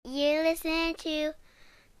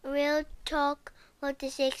Real Talk with the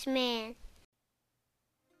Sixth Man.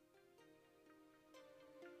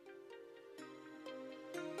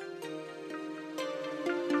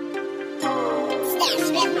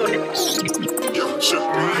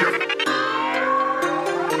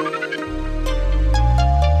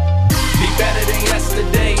 Better than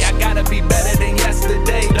yesterday, I gotta be better than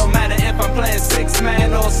yesterday. Don't matter if I'm playing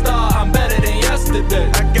six-man or star, I'm better than yesterday.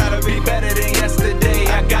 I gotta be better than yesterday,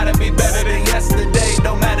 I gotta be better than yesterday.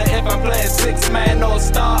 Don't matter if I'm playing six-man or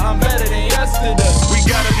star, I'm better than yesterday. We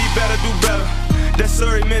gotta be better, do better. That's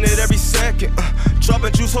every minute, every second.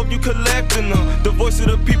 Dropping juice, hope you collecting them. The voice of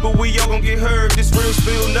the people, we all gon' get heard. This real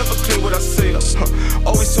spill, never clear what I say.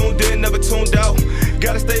 Always tuned in, never tuned out.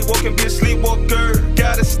 Gotta stay woke and be a sleepwalker.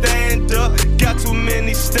 Gotta stand up, got too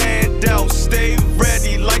many standouts. Stay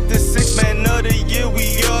ready like the sixth man of the year.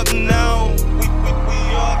 We up now. We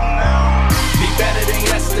up now. Be better than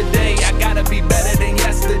yesterday, I gotta be better than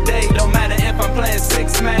yesterday. Don't matter if I'm playing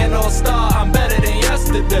six-man or star, I'm better than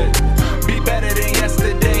yesterday. Be better than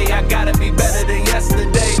yesterday, I gotta be better than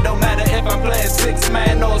yesterday. Don't matter if I'm playing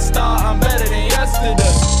six-man or star, I'm better than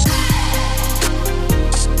yesterday.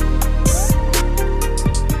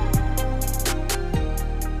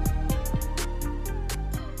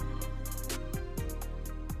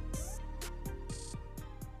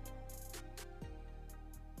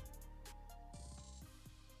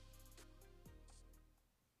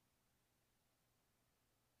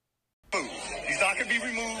 He's not going to be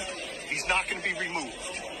removed. He's not going to be removed.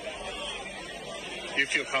 You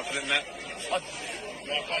feel confident in that?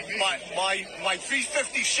 My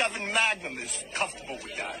 357 Magnum is comfortable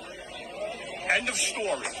with that. End of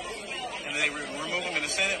story. And they remove him in the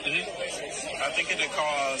Senate? Mm-hmm. I think it'll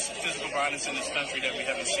cause physical violence in this country that we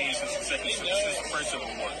haven't seen since the first Civil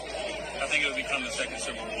War. I think it'll become the second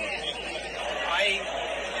Civil War. I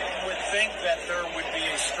would think that there would be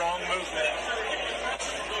a strong movement.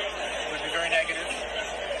 Would be very negative.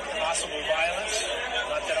 Possible violence.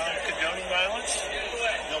 Not that I'm condoning violence.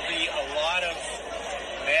 There'll be a lot of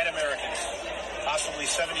mad Americans. Possibly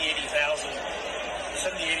 70, 80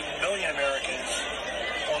 million Americans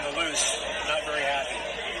on the loose, not very happy.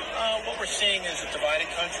 What we're seeing is a divided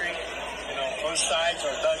country. You know, both sides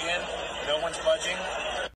are dug in. No one's budging.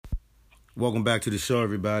 Welcome back to the show,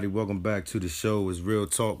 everybody. Welcome back to the show. It's Real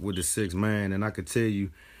Talk with the Sixth Man. And I can tell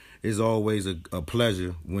you, it's always a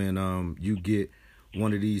pleasure when you get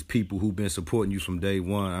one of these people who've been supporting you from day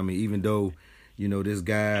one. I mean, even though, you know, this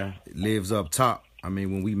guy lives up top. I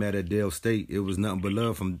mean, when we met at Dale State, it was nothing but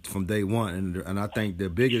love from day one. And I think the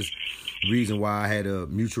biggest reason why I had a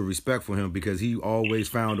mutual respect for him, because he always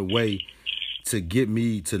found a way to get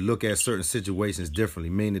me to look at certain situations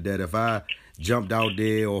differently. Meaning that if I jumped out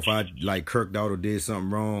there or if I like kirked out or did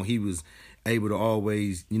something wrong, he was able to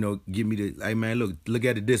always, you know, give me the, hey man, look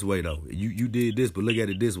at it this way though. You did this, but look at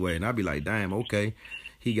it this way. And I'd be like, damn, okay.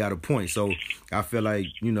 He got a point. So I feel like,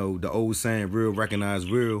 you know, the old saying, real recognize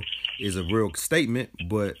real, is a real statement.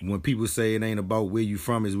 But when people say it ain't about where you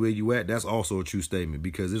from, it's where you at, that's also a true statement,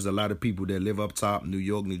 because there's a lot of people that live up top, New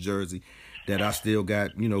York, New Jersey, that I still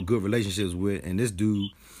got, you know, good relationships with. And this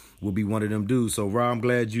dude will be one of them dudes. So Rob, I'm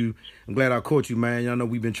glad I caught you, man. Y'all know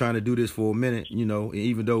we've been trying to do this for a minute, you know, and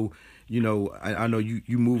even though, you know, I know you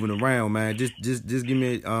moving around, man. Just give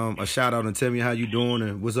me a shout out and tell me how you doing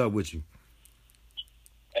and what's up with you.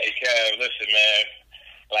 Hey, Kev, listen, man.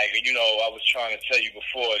 Like, you know, I was trying to tell you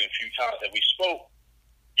before the few times that we spoke,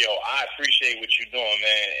 yo, I appreciate what you're doing,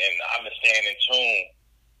 man, and I've been staying in tune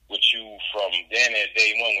with you from then at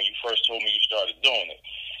day one when you first told me you started doing it.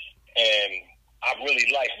 And I really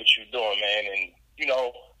like what you're doing, man. And, you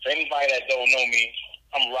know, for anybody that don't know me,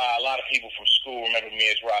 I'm Rod. A lot of people from school remember me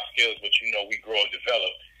as Rod Skills, but, you know, we grow and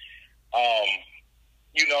develop.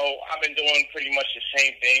 You know, I've been doing pretty much the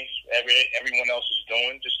same things everyone else is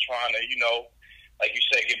doing, just trying to, you know, like you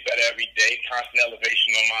said, get better every day, constant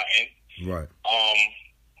elevation on my end. Right.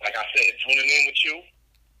 Like I said, tuning in with you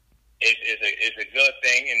is a good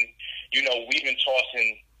thing. And, you know, we've been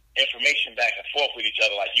tossing information back and forth with each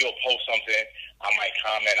other. Like, you'll post something, I might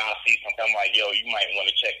comment, I'll see something, I'm like, yo, you might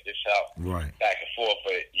want to check this out. Right. Back and forth.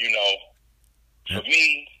 But, you know, for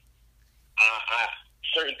me, I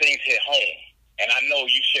certain things hit home. And I know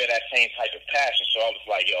you share that same type of passion, so I was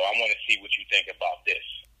like, yo, I want to see what you think about this.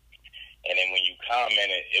 And then when you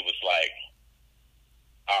commented, it was like,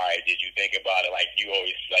 all right, did you think about it like you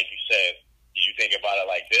always, like you said, did you think about it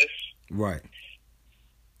like this? Right.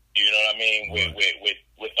 You know what I mean? Right.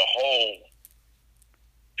 With the whole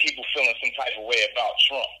people feeling some type of way about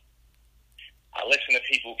Trump. I listen to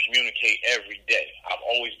people communicate every day. I've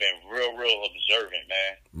always been real observant,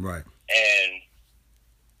 man. Right. And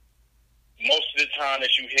most of the time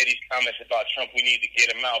that you hear these comments about Trump, we need to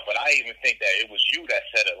get him out. But I even think that it was you that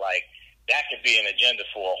said it. Like, that could be an agenda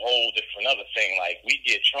for a whole different other thing. Like, we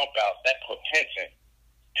get Trump out, that put Pence in.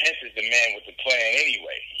 Pence is the man with the plan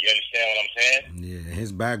anyway. You understand what I'm saying? Yeah,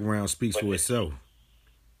 his background speaks for itself.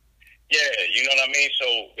 Yeah, you know what I mean? So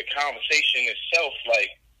the conversation itself,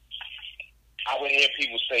 like, I would hear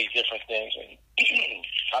people say different things, and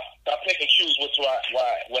I pick and choose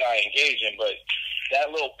what I engage in. But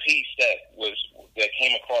that little piece that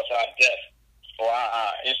came across our desk or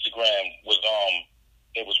our Instagram was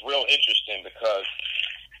it was real interesting, because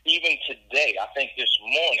even today, I think this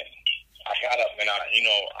morning, I got up and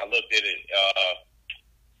I looked at it.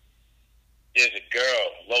 There's a girl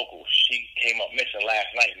local. She came up missing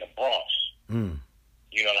last night in the Bronx.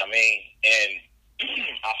 You know what I mean? And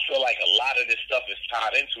I feel like a lot of this stuff is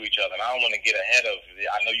tied into each other, and I don't want to get ahead of it.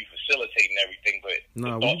 I know you facilitating everything, but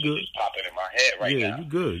the thoughts are just popping in my head right now. Yeah,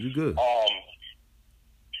 you good.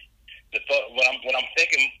 The thought, what I'm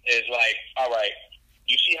thinking is like, all right,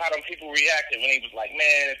 you see how them people reacted when he was like,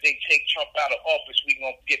 man, if they take Trump out of office, we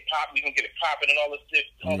gonna get it popping and all this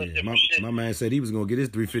different shit. My man said he was gonna get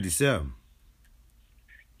his 357.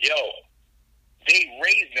 Yo, they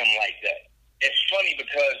raised them like that. It's funny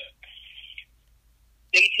because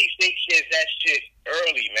they teach their kids that shit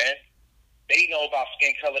early, man. They know about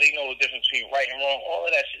skin color. They know the difference between right and wrong. All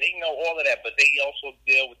of that shit. They know all of that, but they also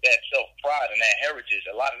deal with that self-pride and that heritage.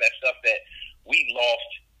 A lot of that stuff that we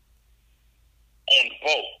lost on the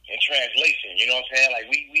boat in translation. You know what I'm saying? Like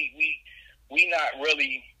we not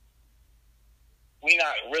really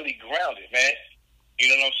grounded, man.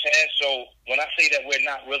 You know what I'm saying? So when I say that we're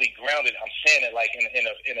not really grounded, I'm saying it like in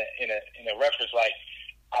a reference, like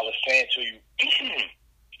I was saying to you.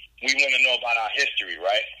 We want to know about our history,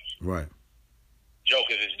 right? Right.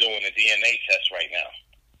 Jokers is doing the DNA test right now.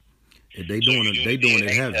 If they doing it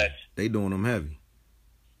heavy. Test. They doing them heavy.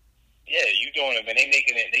 Yeah, you doing it, but they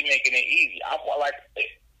making it easy. I'm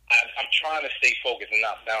trying to stay focused and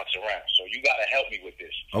not bounce around. So you got to help me with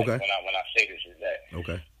this. Okay. When I say this is that.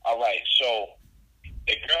 Okay. All right. So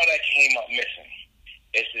the girl that came up missing,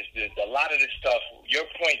 a lot of this stuff. Your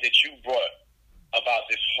point that you brought about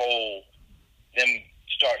this whole them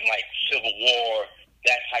starting like Civil War,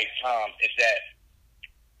 that type time, is that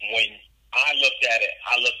when I looked at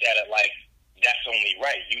it like that's only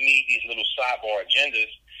right. You need these little sidebar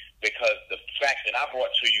agendas, because the fact that I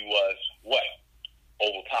brought to you was what?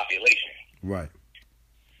 Overpopulation. Right.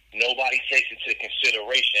 Nobody takes into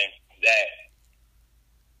consideration that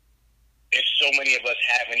there's so many of us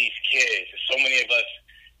having these kids. There's so many of us,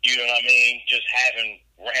 you know what I mean, just having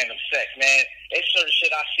random sex, man. It's certain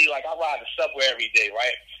shit I see. Like, I ride the subway every day,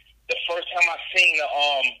 right? The first time I seen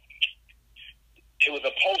it was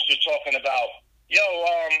a poster talking about, yo,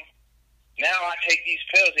 now I take these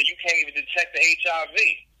pills and you can't even detect the HIV.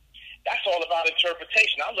 That's all about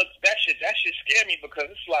interpretation. I looked at that shit scared me, because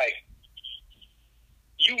it's like,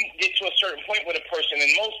 you get to a certain point with a person, and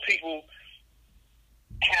most people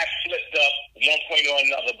have slipped up one point or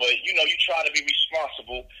another, but you try to be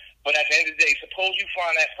responsible. But at the end of the day, suppose you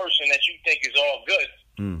find that person that you think is all good,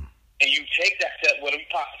 and you take that step, whether you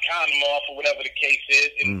pop the condom off or whatever the case is,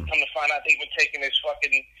 and come to find out they've been taking this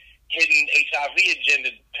fucking hidden HIV agenda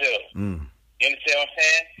pill. You understand what I'm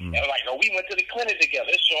saying? And like, we went to the clinic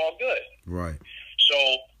together. It's all good. Right. So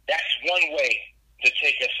that's one way to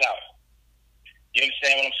take us out. You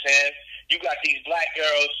understand what I'm saying? You got these black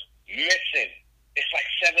girls missing. It's like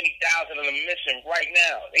 70,000 of them missing right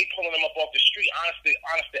now. They pulling them up off the street. Honest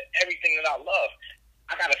to everything that I love.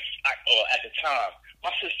 At the time,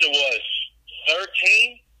 my sister was 13,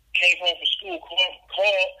 came home from school,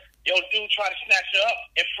 called, yo, dude tried to snatch her up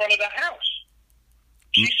in front of the house.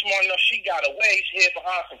 She's smart enough, she got away. She hid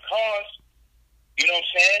behind some cars. You know what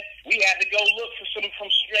I'm saying? We had to go look for some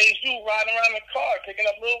strange dude riding around in the car, picking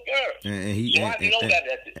up little girls.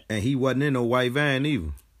 And he wasn't in no white van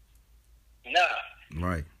either. Nah.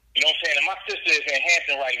 Right. You know what I'm saying? And my sister is in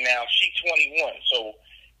Hampton right now. She's 21. So,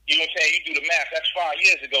 you know what I'm saying? You do the math. That's 5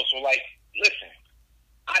 years ago. So, like, listen,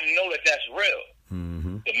 I know that that's real.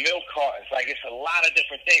 The milk cartons, like, it's a lot of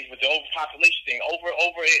different things. But the overpopulation thing, over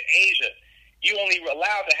in Asia, you only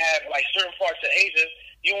allowed to have, like, certain parts of Asia,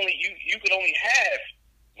 you could only have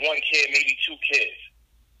one kid, maybe two kids.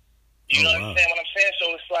 You know what I'm saying? What I'm saying? So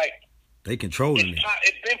it's like, they controlling it.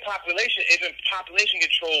 It's been population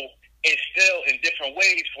control instilled in different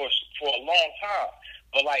ways for a long time.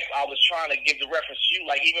 But like, I was trying to give the reference to you,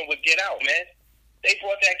 like, even with Get Out, man, they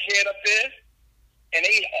brought that kid up there and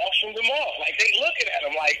they auctioned him off. Like, they looking at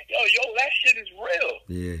him like, yo, that shit is real.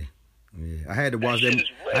 Yeah. I had to watch that.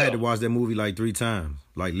 I had to watch that movie like 3 times,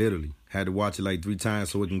 like literally. Had to watch it like 3 times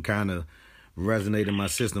so it can kind of resonate in my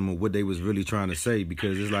system of what they was really trying to say,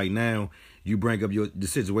 because it's like now you bring up the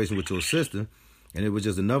situation with your sister, and it was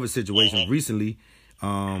just another situation recently.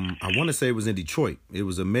 I want to say it was in Detroit. It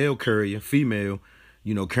was a mail courier, female,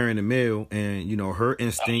 you know, carrying the mail, and, you know, her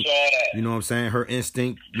instinct, you know what I'm saying? Her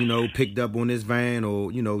instinct, you know, picked up on this van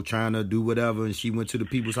or, you know, trying to do whatever. And she went to the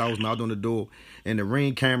people's house, knocked on the door, and the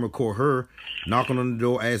Ring camera caught her knocking on the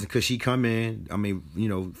door, asking, could she come in? I mean,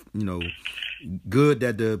 you know, good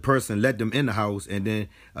that the person let them in the house. And then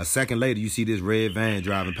a second later, you see this red van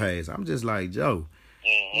driving past. I'm just like, Joe,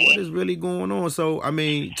 what is really going on? So, I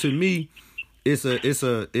mean, to me, it's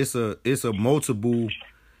a multiple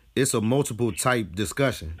type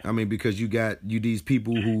discussion. I mean, because you these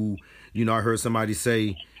people who, you know, I heard somebody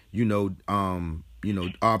say,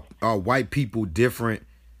 are white people different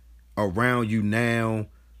around you now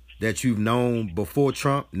that you've known before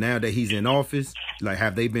Trump, now that he's in office? Like,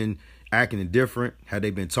 have they been acting different? Have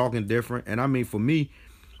they been talking different? And I mean, for me,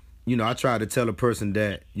 you know, I try to tell a person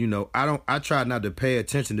that, you know, I try not to pay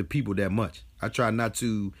attention to people that much. I try not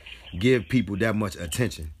to give people that much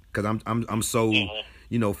attention, because I'm so,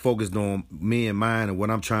 you know, focused on me and mine and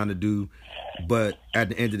what I'm trying to do. But at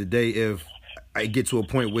the end of the day, if I get to a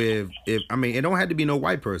point where if I mean, it don't have to be no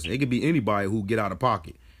white person. It could be anybody who get out of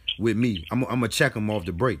pocket with me. I'm gonna check them off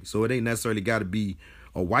the break. So it ain't necessarily got to be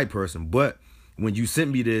a white person. But when you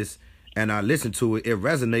sent me this and I listened to it, it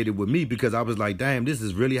resonated with me, because I was like, damn, this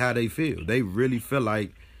is really how they feel. They really feel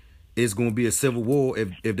like it's gonna be a civil war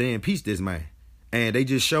if they impeach this man. And they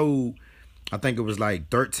just showed, I think it was like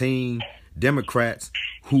 13 Democrats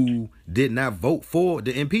who did not vote for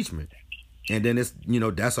the impeachment. And then it's, you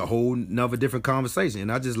know, that's a whole nother different conversation.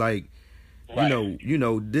 And I just like, you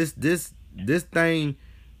know, this thing,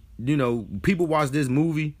 you know, people watch this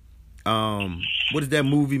movie. What is that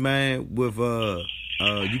movie, man, with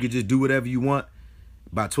you could just do whatever you want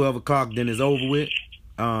by 12 o'clock, then it's over with.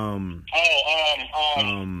 The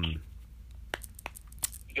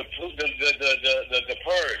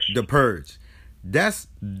Purge. The Purge. That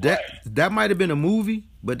might have been a movie,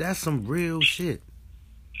 but that's some real shit.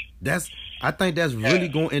 I think that's really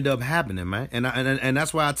gonna end up happening, man. And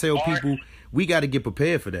that's why I tell people we got to get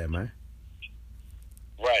prepared for that, man.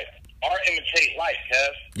 Right. Art imitate life, Kev.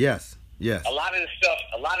 Yes. A lot of the stuff,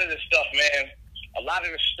 man. A lot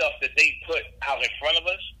of the stuff that they put out in front of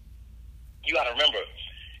us, you got to remember,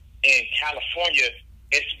 in California,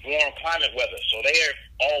 it's warm climate weather, so they're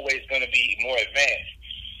always going to be more advanced.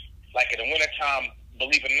 Like in the wintertime,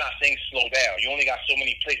 believe it or not, things slow down. You only got so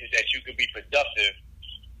many places that you could be productive,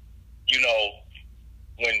 you know,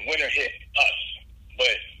 when winter hit us.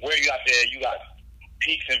 But where you out there, you got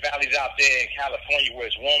peaks and valleys out there in California where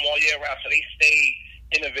it's warm all year round, so they stay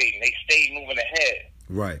innovating. They stay moving ahead.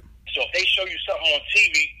 Right. So if they show you something on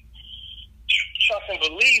TV, trust and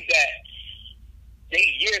believe that they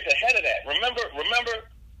years ahead of that. Remember,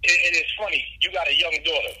 it is funny. You got a young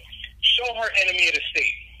daughter. Show her Enemy of the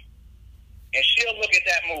State. And she'll look at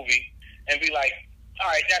that movie and be like, all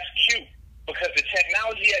right, that's cute. Because the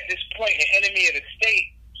technology at this point in Enemy of the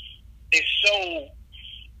State is so,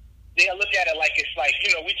 they'll look at it like it's like,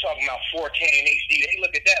 you know, we talking about 4K and HD. They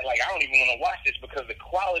look at that like, I don't even want to watch this because the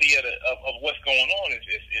quality of what's going on is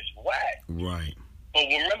whack. Right. But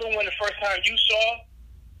remember when the first time you saw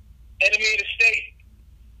Enemy of the State,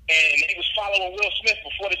 and he was following Will Smith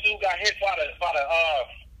before the dude got hit by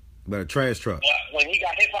a trash truck. When he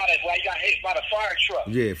got hit by the fire truck.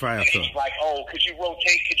 Yeah, fire truck. He's like, oh, could you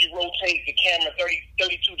rotate the camera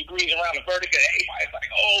 32 degrees around the vertical? Everybody's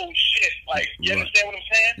like, oh shit. Like, you understand what I'm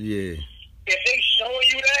saying? Yeah. If they showing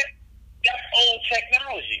you that, that's old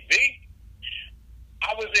technology, B.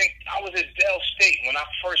 I was at Dell State when I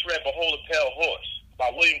first read Behold a Pale Horse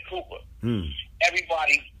by William Cooper.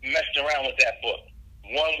 Everybody messed around with that book,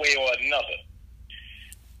 one way or another.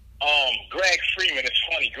 Greg Freeman, it's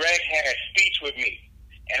funny. Greg had a speech with me,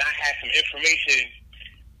 and I had some information,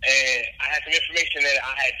 that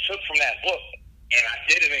I had took from that book, and I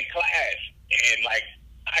did it in class. And like,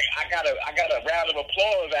 I got a round of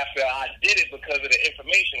applause after I did it because of the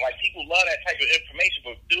information. Like, people love that type of information,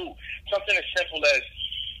 but dude, something as simple as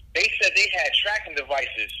they said they had tracking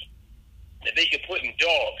devices that they could put in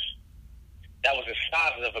dogs that was the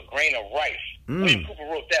size of a grain of rice. William Cooper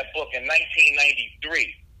wrote that book in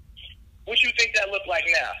 1993. What you think that looked like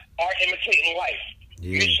now? Art imitating life.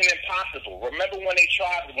 Yeah. Mission Impossible. Remember when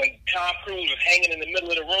Tom Cruise was hanging in the middle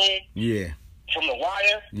of the room? Yeah. From The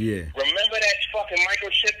Wire? Yeah. Remember that fucking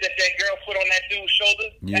microchip that girl put on that dude's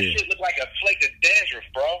shoulder? Yeah. That shit looked like a flake of dandruff,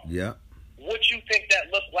 bro. Yeah. What you think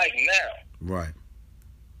that looked like now? Right.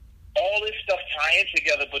 All this stuff tying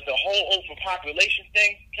together, but the whole overpopulation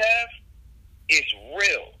thing, Kev, is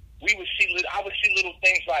real. We would see,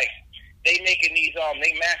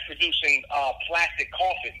 producing plastic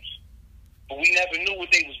coffins. But we never knew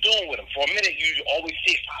what they was doing with them. For a minute, you always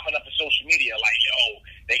see it popping up in social media like, yo,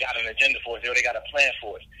 they got an agenda for us, or they got a plan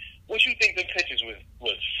for us. What you think the pictures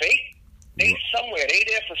was fake? They somewhere. They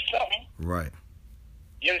there for something. Right.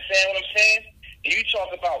 You understand what I'm saying? And you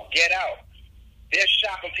talk about Get Out. They're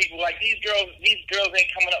shopping people like these girls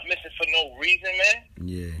ain't coming up missing for no reason, man.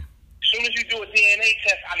 Yeah. As soon as you do a DNA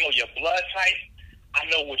test, I know your blood type. I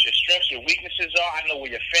know what your strengths, your weaknesses are. I know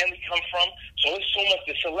where your family come from. So it's so much,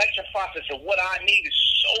 the selection process of what I need is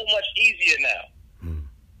so much easier now. Mm.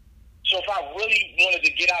 So if I really wanted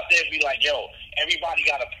to get out there and be like, yo, everybody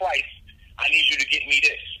got a price, I need you to get me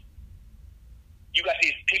this. You got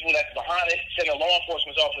these people that's behind it, sending law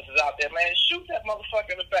enforcement officers out there, man, shoot that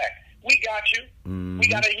motherfucker in the back. We got you. Mm-hmm. We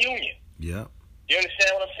got a union. Yeah. You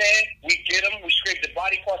understand what I'm saying? We get them. We scrape the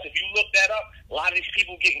body parts. If you look that up, a lot of these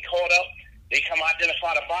people getting caught up. They come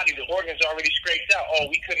identify the body. The organs already scraped out. Oh,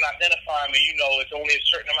 we couldn't identify them. And, you know, it's only a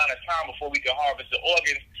certain amount of time before we can harvest the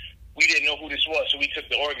organs. We didn't know who this was, so we took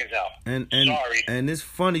the organs out. Sorry. And it's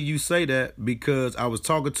funny you say that because I was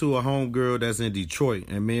talking to a homegirl that's in Detroit,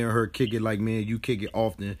 and me and her kick it like me and you kick it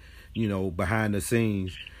often, you know, behind the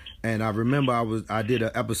scenes. And I remember I did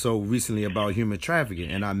an episode recently about human trafficking,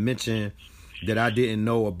 and I mentioned that I didn't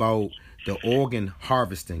know about the organ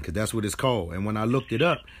harvesting, because that's what it's called. And when I looked it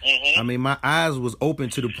up, I mean, my eyes was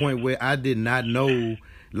open to the point where I did not know,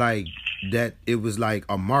 like, that it was like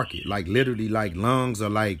a market, like literally like lungs or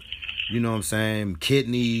like, you know what I'm saying,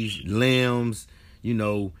 kidneys, limbs, you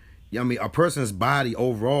know. I mean, a person's body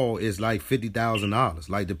overall is like $50,000,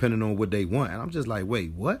 like depending on what they want. And I'm just like,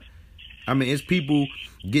 wait, what? I mean, it's people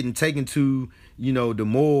getting taken to, you know, the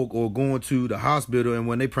morgue or going to the hospital, and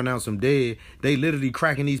when they pronounce them dead, they literally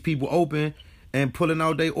cracking these people open and pulling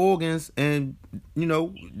out their organs, and, you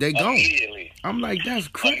know, they gone. I'm like, that's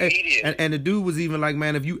crazy. And the dude was even like,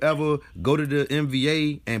 man, if you ever go to the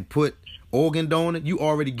MVA and put organ donor, you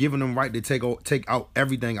already giving them right to take out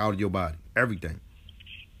everything out of your body, everything,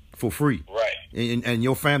 for free. Right. And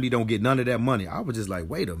your family don't get none of that money. I was just like,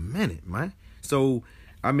 wait a minute, man. So,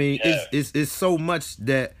 I mean, it's so much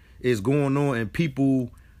that is going on, and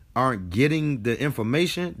people aren't getting the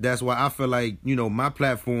information. That's why I feel like, you know, my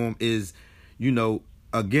platform is, you know,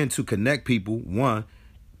 again, to connect people, one,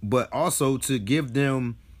 but also to give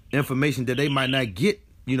them information that they might not get,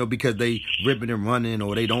 you know, because they ripping and running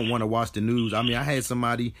or they don't want to watch the news. I mean, I had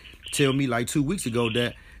somebody tell me like 2 weeks ago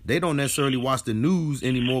that they don't necessarily watch the news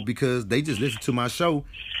anymore because they just listen to my show,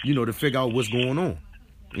 you know, to figure out what's going on.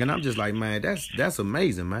 And I'm just like, man, that's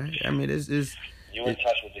amazing, man. I mean, it's you're in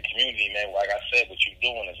touch with the community, man. Like I said, what you're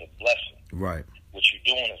doing is a blessing. Right. What you're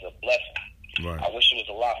doing is a blessing. Right. I wish there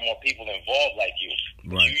was a lot more people involved like you.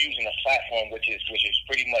 Right. You're using a platform which is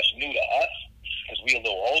pretty much new to us because we're a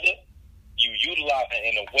little older. You utilize it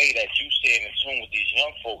in a way that you staying in tune with these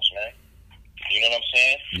young folks, man. You know what I'm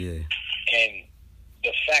saying? Yeah. And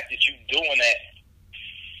the fact that you're doing that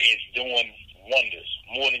is doing wonders,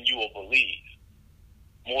 more than you will believe.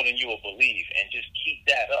 More than you will believe. And just keep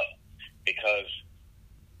that up, because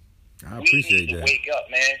I appreciate we need to that. wake up,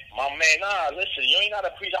 man. My man, listen, you ain't got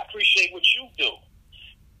to appreciate. I appreciate what you do.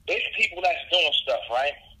 There's people that's doing stuff,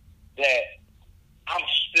 right, that I'm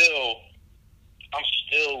still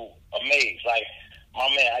amazed. Like, my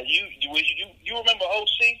man, you remember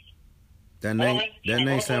OC? That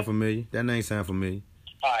name sound familiar. That name sound familiar.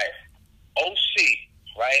 All right. OC,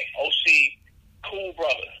 right? OC, cool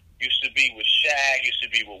brother. Used to be with Shag, used to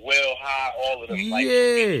be with Will High, all of them. Like,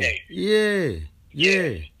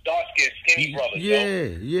 Yeah. Dark skinned, skinny brother.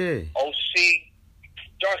 Yeah. OC,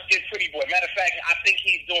 dark skinned, pretty boy. Matter of fact, I think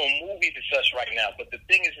he's doing movies and such right now. But the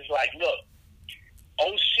thing is like, look,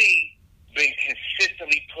 OC been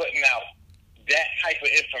consistently putting out that type of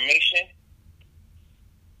information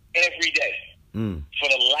every day. For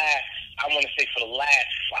the last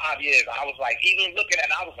 5 years. I was like, even looking at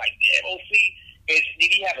it, I was like, damn, OC, did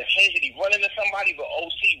he have a change? Did he run into somebody? But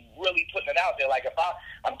OC really putting it out there. Like, if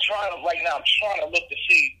I'm trying to look to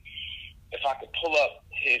see if I could pull up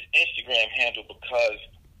his Instagram handle, because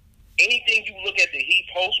anything you look at that he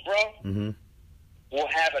posts, bro, will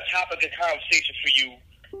have a topic of conversation for you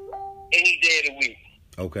any day of the week.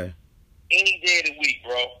 Okay. Any day of the week,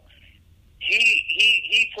 bro.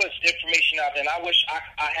 He puts information out there, and I wish I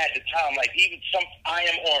had the time. Like, even I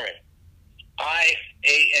am Oren.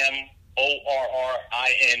 IAMORRIN1.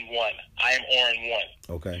 I am Oren1.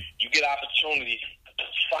 Okay. You get opportunities to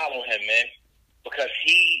follow him, man, because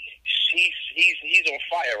he's on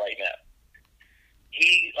fire right now.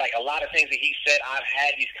 He, like, a lot of things that he said, I've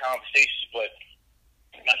had these conversations, but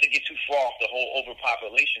not to get too far off the whole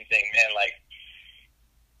overpopulation thing, man. Like,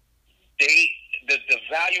 the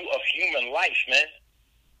value of human life, man,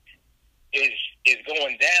 is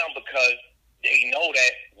going down because they know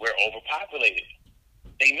that we're overpopulated.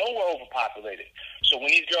 They know we're overpopulated. So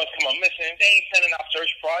when these girls come up missing, they ain't sending out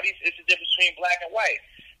search parties. It's the difference between black and white.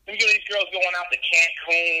 You know, these girls going out to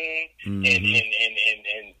Cancun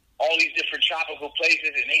and all these different tropical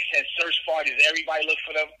places, and they send search parties. Everybody look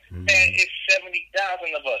for them. Man, it's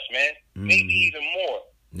 70,000 of us, man. Maybe even more.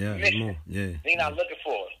 Yeah, missing. more. Yeah. They not looking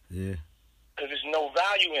for it. Yeah. Because there's no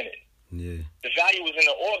value in it. Yeah. The value is in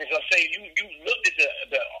the organs. I'll say you looked at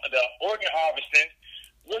the organ harvesting.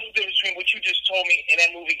 What's the difference between what you just told me and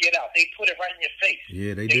that movie Get Out? They put it right in your face.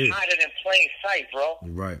 Yeah, they They did. hide it in plain sight, bro.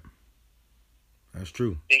 Right. That's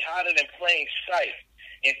true. They hide it in plain sight.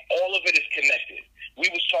 And all of it is connected. We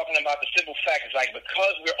was talking about the simple fact is like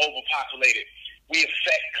because we're overpopulated, we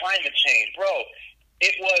affect climate change. Bro,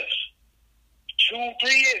 it was 2-3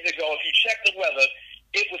 years ago, if you check the weather,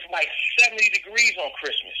 it was like 70 degrees on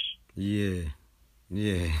Christmas. Yeah.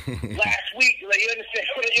 Yeah. Last week, like, you understand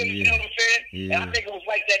what I'm saying? Yeah. And I think it was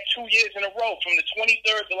like that 2 years in a row, from the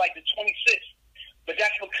 23rd to like the 26th. But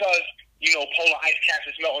that's because, you know, polar ice caps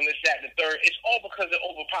is melting, this, that, and the third. It's all because of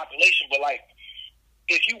overpopulation. But like,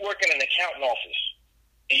 if you work in an accountant office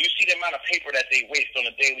and you see the amount of paper that they waste on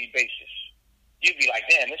a daily basis, you'd be like,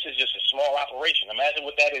 damn, this is just a small operation. Imagine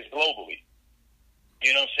what that is globally.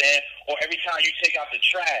 You know what I'm saying? Or every time you take out the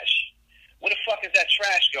trash, where the fuck is that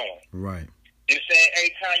trash going? Right. You know what I'm saying?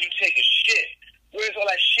 Every time you take a shit, where's all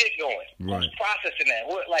that shit going? Right. Who's processing that?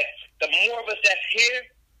 Like, the more of us that's here,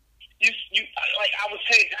 you like I was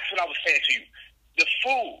saying, that's what I was saying to you. The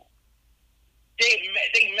food, they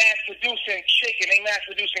mass producing chicken, they mass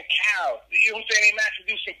producing cows. You know what I'm saying? They mass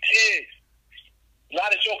producing pigs. A lot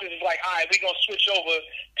of jokers is like, all right, we're gonna switch over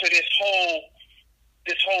to this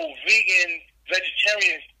whole vegan,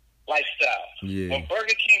 vegetarian lifestyle. Yeah. When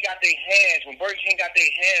Burger King got their hands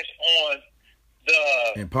on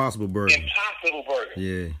the Impossible Burger. Impossible Burger.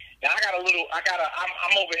 Yeah. Now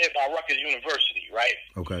I'm over here by Rutgers University, right?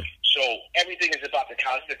 Okay. So everything is about the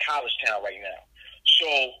college. It's a college town right now. So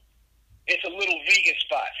it's a little vegan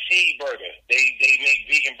spot, Seed Burger. They make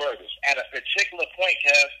vegan burgers. At a particular point,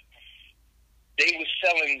 Kev, they was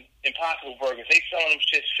selling Impossible Burgers. They selling them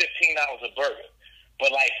shit $15 a burger.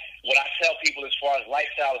 But like what I tell people as far as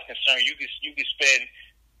lifestyle is concerned, you can spend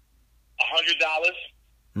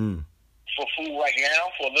 $100 for food right now,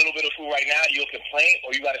 for a little bit of food right now, you'll complain,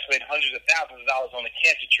 or you got to spend hundreds of thousands of dollars on the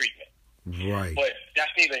cancer treatment. Right. But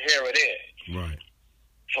that's neither here or there. Right.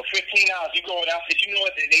 For $15, you go in out, you know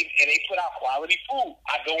what? They put out quality food.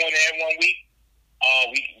 I go in there 1 week.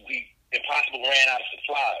 We Impossible ran out of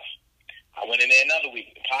supplies. I went in there another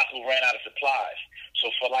week. Impossible ran out of supplies. So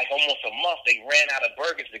for like almost a month, they ran out of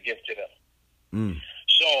burgers to give to them.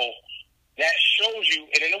 So that shows you,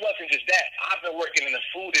 and then it wasn't just that. I've been working in the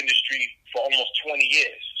food industry for almost 20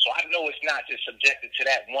 years. So I know it's not just subjected to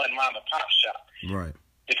that one mom and pop shop. Right.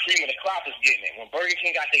 The cream of the crop is getting it. When Burger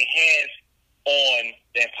King got their hands on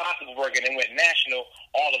the Impossible Burger and it went national,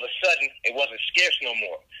 all of a sudden it wasn't scarce no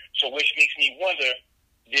more. So which makes me wonder,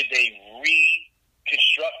 did they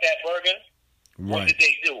reconstruct that burger? Right. What did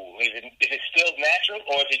they do? Is it still natural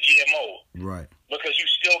or is it GMO? Right. Because you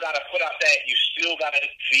still got to put out that, you still got to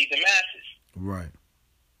feed the masses. Right.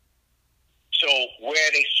 So where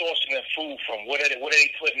are they sourcing the food from? What are they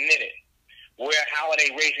putting in it? How are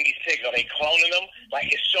they raising these pigs? Are they cloning them? Like,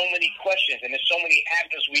 there's so many questions and there's so many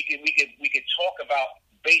avenues we could talk about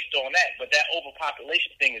based on that. But that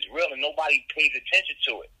overpopulation thing is real and nobody pays attention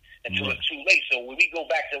to it until it's too late. So when we go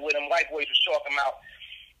back to what them white boys was talking about,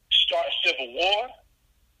 start a civil war,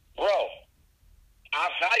 bro,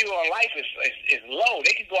 our value on life is low.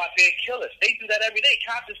 They could go out there and kill us. They do that every day.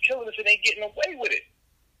 Cops is killing us and they getting away with it.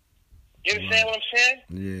 You understand what I'm saying?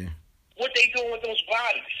 Yeah. What they doing with those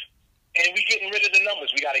bodies? And we getting rid of the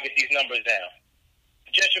numbers. We got to get these numbers down.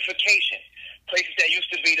 Gentrification. Places that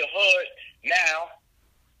used to be the hood, now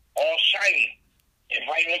all shiny.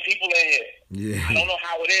 Inviting people in here. Yeah. I don't know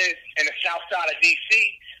how it is in the south side of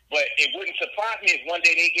D.C., but it wouldn't surprise me if one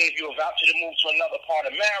day they gave you a voucher to move to another part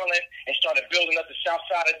of Maryland and started building up the south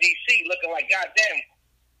side of D.C., looking like, goddamn,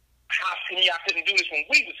 how come y'all couldn't do this when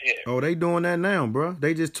we was here? Oh, they doing that now, bro.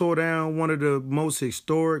 They just tore down one of the most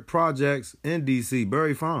historic projects in D.C.,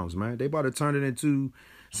 Berry Farms, man. They about to turn it into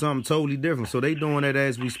something totally different. So they doing that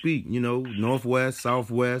as we speak, you know, northwest,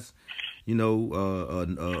 southwest, you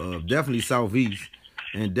know, definitely southeast.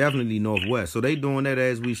 And definitely northwest. So they doing that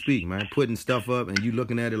as we speak, man. Putting stuff up and you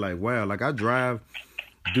looking at it like, wow. Like I drive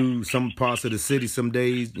through some parts of the city some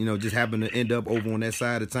days, you know, just happen to end up over on that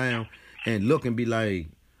side of town and look and be like,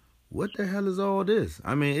 what the hell is all this?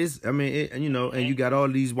 I mean, you know, and you got all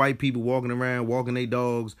these white people walking around, walking their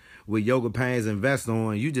dogs with yoga pants and vests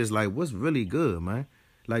on. You just like, what's really good, man?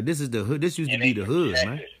 Like, this is the hood. This used to be the hood,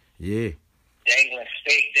 man. Yeah. Dangling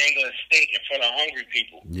steak in front of hungry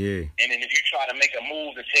people. Yeah. And then if you try to make a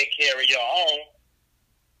move to take care of your own,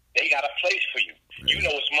 they got a place for you. You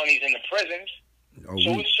know it's money's in the prisons.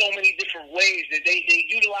 So it's so many different ways that they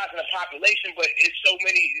utilize in the population, but it's so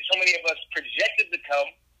many of us projected to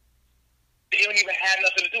come. They don't even have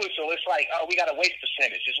nothing to do with it. So it's like, oh, we got a waste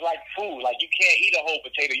percentage. It's like food. Like, you can't eat a whole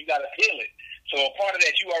potato. You got to peel it. So a part of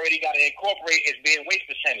that you already got to incorporate is being waste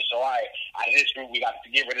percentage. So out of this group, we got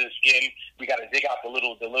to get rid of the skin. We got to dig out the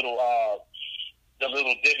little divots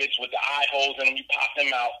with the eye holes in them. You pop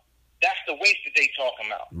them out. That's the waste that they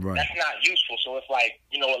talking about. Right. That's not useful. So it's like,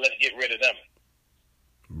 you know what? Let's get rid of them.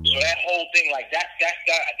 Right. So that whole thing, like that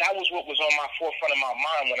was what was on my forefront of my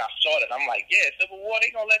mind when I saw it. I'm like, yeah, Civil War,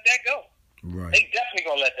 they gonna let that go. Right. They definitely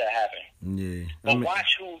gonna let that happen. Yeah. But watch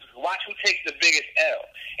who takes the biggest L.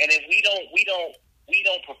 And if we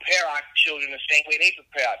don't prepare our children the same way they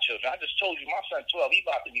prepare our children. I just told you, my son 12, he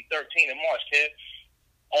about to be 13 in March, kid.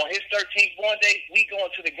 On his 13th born day, we going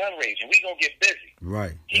to the gun range and we gonna get busy.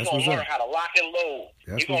 Right. He gonna learn how to lock and load.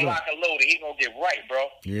 He gonna lock and load, and he gonna get right, bro.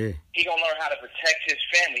 Yeah. He gonna learn how to protect his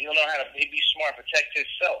family. He gonna learn how to be smart, protect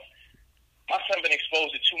himself. My son been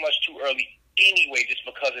exposed to too much too early anyway, just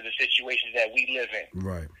because of the situations that we live in.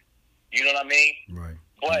 Right. You know what I mean? Right.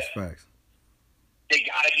 But that's facts. They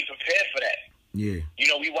gotta be prepared for that. Yeah. You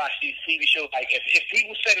know, we watch these TV shows. Like, if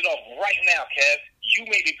people set it off right now, Kev, you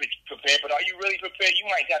may be prepared, but are you really prepared? You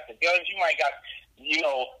might got the guns. You might got, you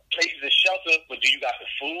know, places to shelter, but do you got the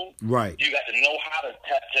food? Right. Do you got to know how to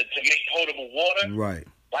make potable water? Right.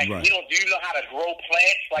 Like, right. Do you know how to grow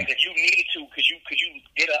plants? Like, if you needed to, could you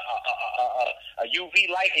get a UV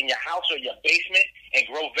light in your house or your basement and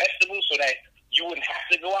grow vegetables so that you wouldn't have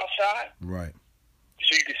to go outside? Right.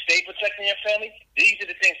 So you can stay protecting your family. These are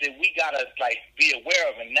the things that we gotta be aware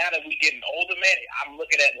of. And now that we getting older, man, I'm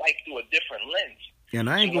looking at life through a different lens. And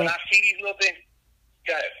I ain't when I see these little things,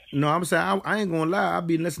 go ahead. No, I'm saying I ain't gonna lie. I've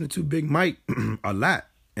been listening to Big Mike a lot,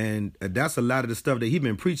 and that's a lot of the stuff that he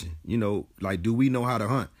been preaching. You know, like, do we know how to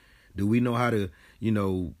hunt? Do we know how to, you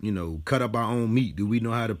know, cut up our own meat? Do we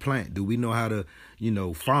know how to plant? Do we know how to, you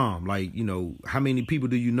know, farm? Like, you know, how many people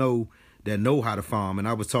do you know that know how to farm? And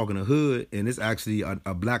I was talking to Hood, and it's actually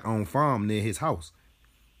a black-owned farm near his house.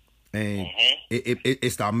 And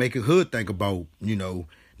it started making Hood think about, you know,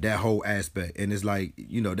 that whole aspect. And it's like,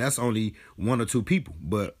 you know, that's only one or two people.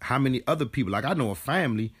 But how many other people? Like, I know a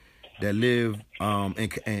family that live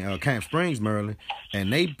in Camp Springs, Maryland,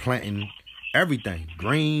 and they planting everything.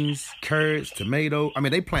 Greens, carrots, tomato. I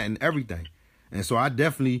mean, they planting everything. And so I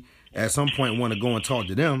definitely, at some point, want to go and talk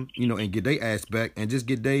to them, you know, and get their aspect and just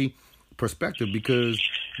get their perspective, because,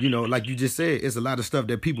 you know, like you just said, it's a lot of stuff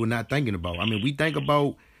that people not thinking about. I mean, we think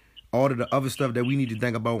about all of the other stuff that we need to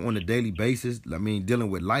think about on a daily basis. I mean,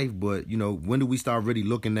 dealing with life, but, you know, when do we start really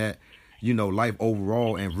looking at, you know, life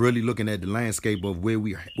overall and really looking at the landscape of where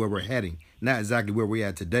we're heading? Not exactly where we're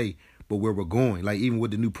at today, but where we're going. Like, even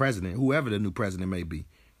with the new president, whoever the new president may be.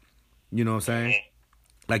 You know what I'm saying?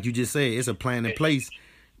 Like you just said, it's a plan in place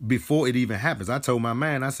before it even happens. I told my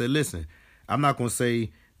man, I said, listen, I'm not going to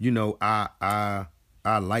say, you know, I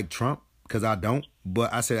like Trump, because I don't.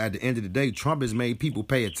 But I said, at the end of the day, Trump has made people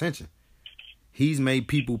pay attention. He's made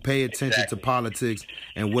people pay attention to politics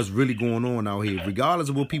and what's really going on out here. Regardless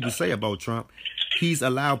of what people say about Trump, he's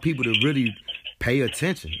allowed people to really pay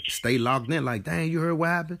attention, stay locked in. Like, dang, you heard what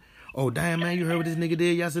happened? Oh, damn, man, you heard what this nigga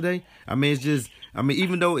did yesterday? I mean, it's just, I mean,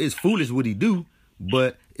 even though it's foolish what he do,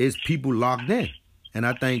 but it's people locked in. And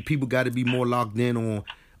I think people got to be more locked in on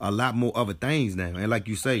a lot more other things now. And like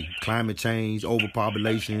you say, climate change,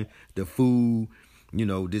 overpopulation, the food, you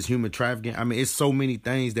know, this human trafficking. I mean, it's so many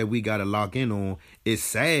things that we got to lock in on. It's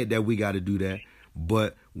sad that we got to do that,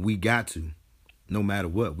 but we got to. No matter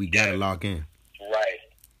what, we got to lock in. Right.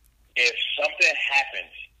 If something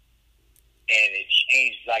happens and it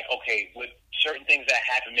changed, like, okay, with certain things that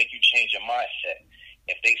happen make you change your mindset.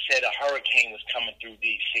 If they said a hurricane was coming through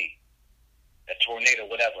D.C., a tornado,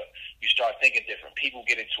 whatever, you start thinking different. People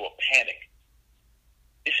get into a panic.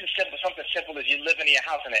 This is simple, something simple as you living in your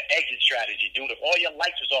house and an exit strategy, dude. If all your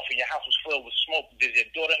lights was off and your house was filled with smoke, does your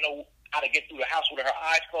daughter know how to get through the house with her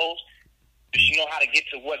eyes closed? Does she know how to get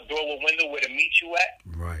to what door or window where to meet you at?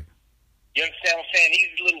 Right. You understand what I'm saying?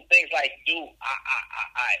 These little things, like, dude,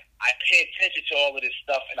 I pay attention to all of this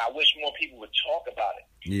stuff, and I wish more people would talk about it.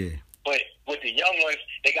 Yeah. But with the young ones,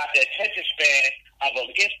 they got the attention span of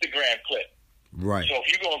an Instagram clip. Right. So if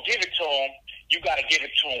you're going to give it to them, you got to give it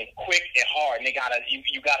to them quick and hard, and you got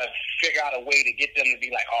to figure out a way to get them to be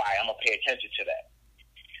like, all right, I'm gonna pay attention to that.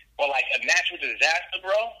 But like a natural disaster,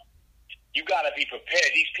 bro, you got to be prepared.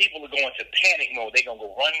 These people are going to panic mode. They're gonna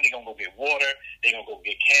go run. They're gonna go get water. They're gonna go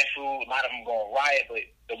get canned food. A lot of them going to riot. But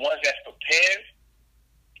the ones that's prepared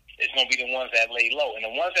is gonna be the ones that lay low, and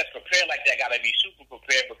the ones that's prepared like that got to be super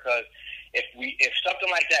prepared, because if something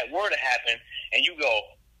like that were to happen, and you go,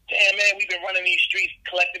 damn, man, we've been running these streets,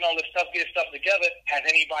 collecting all this stuff, getting stuff together. Has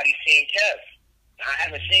anybody seen Kev? I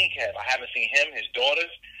haven't seen Kev. I haven't seen him, his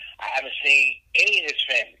daughters. I haven't seen any of his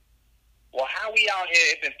family. Well, how we out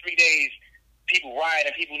here? It's been 3 days, people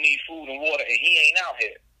rioting, people need food and water, and he ain't out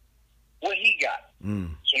here. What he got?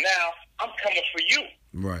 So now, I'm coming for you.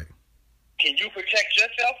 Right. Can you protect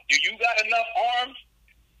yourself? Do you got enough arms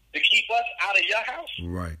to keep us out of your house?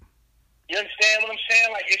 Right. You understand what I'm saying?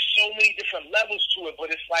 Like, it's so many different levels to it, but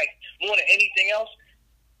it's like, more than anything else,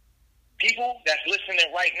 people that's listening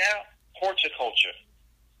right now, horticulture.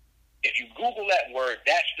 If you Google that word,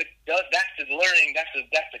 that's the learning, that's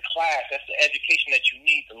the class, that's the education that you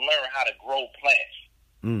need to learn how to grow plants.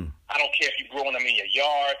 I don't care if you're growing them in your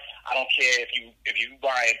yard. I don't care if you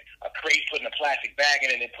buying a crate, putting a plastic bag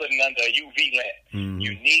in it, and putting it under a UV lamp.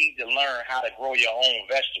 You need to learn how to grow your own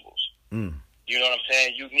vegetables. You know what I'm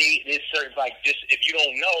saying? You need this certain, like, just, if you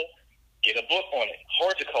don't know, get a book on it.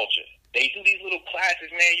 Horticulture. They do these little classes,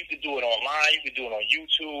 man. You could do it online. You could do it on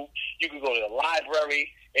YouTube. You could go to the library.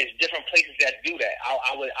 There's different places that do that.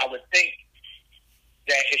 I would think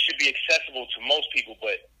that it should be accessible to most people,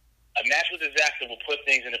 but a natural disaster will put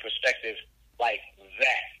things into perspective like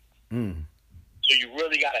that. So you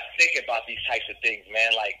really got to think about these types of things,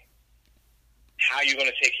 man. Like, how you going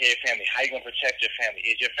to take care of your family? How you going to protect your family?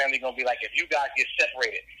 Is your family going to be like, if you guys get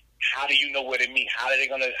separated, how do you know where to meet? How are they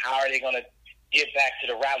going to get back to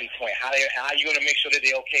the rally point? How are you going to make sure that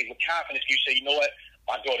they're okay? With confidence, you say, you know what?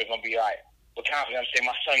 My daughter's going to be all right. With confidence, I'm saying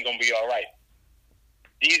my son's going to be all right.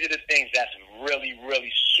 These are the things that's really,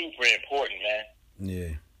 really super important, man.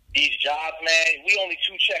 Yeah. These jobs, man, we only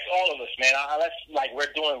 2 checks, all of us, man.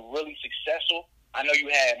 We're doing really successful. I know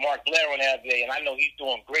you had Mark Blair on the other day, and I know he's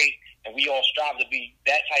doing great, and we all strive to be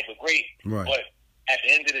that type of great. Right. But at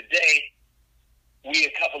the end of the day, we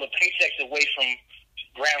a couple of paychecks away from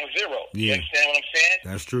ground zero. Yeah. You understand what I'm saying?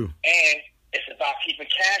 That's true. And it's about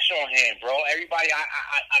keeping cash on hand, bro. Everybody,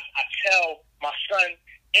 I tell my son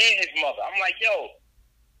and his mother, I'm like, yo,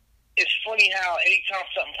 it's funny how anytime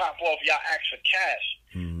something pop off, y'all ask for cash.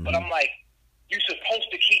 But I'm like, you're supposed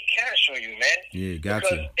to keep cash on you, man. Yeah,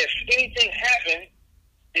 because if anything happened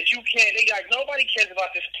that you can't, nobody cares about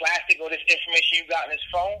this plastic or this information you got in this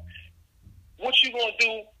phone. What you gonna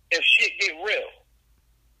do if shit get real?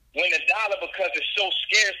 When the dollar, because it's so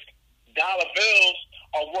scarce, dollar bills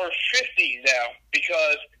are worth 50 now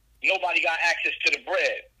because nobody got access to the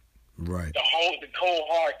bread. Right. The cold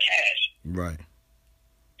hard cash. Right.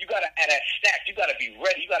 You gotta have that stacked. You gotta be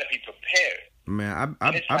ready. You gotta be prepared. Man,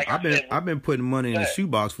 I've been putting money in the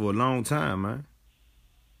shoebox for a long time, man.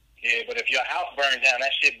 Yeah, but if your house burned down,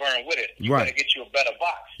 that shit burned with it. You gotta get you a better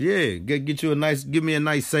box. Yeah, get you give me a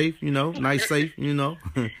nice safe, nice safe, You know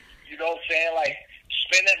what I'm saying? Like,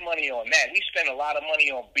 spend that money on that. We spend a lot of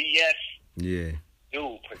money on BS. Yeah.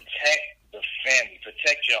 Dude, protect the family.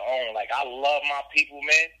 Protect your own. Like, I love my people,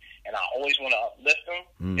 man, and I always want to uplift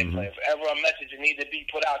them. If ever a message needs to be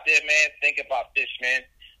put out there, man, think about this, man.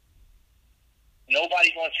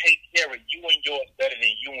 Nobody's going to take care of you and yours better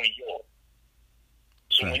than you and yours.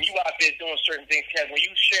 So when you out there doing certain things, Kev, when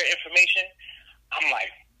you share information, I'm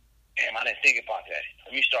like, damn, I didn't think about that.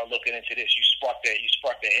 Let me start looking into this. You spark that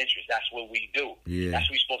interest. That's what we do. Yeah.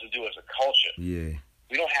 That's what we're supposed to do as a culture. Yeah.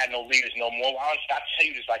 We don't have no leaders no more. I tell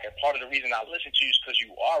you this, like, a part of the reason I listen to you is because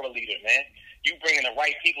you are a leader, man. You bringing the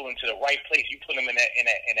right people into the right place. You put them in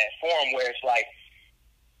that forum where it's like,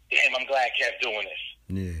 damn, I'm glad Kev doing this.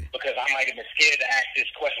 Yeah. Because I might have been scared to ask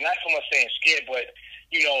this question. Not so much saying scared, but,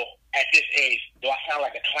 at this age, do I sound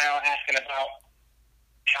like a clown asking about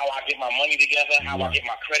how I get my money together, how I get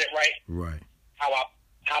my credit right? Right. How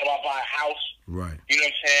do I buy a house? Right. You know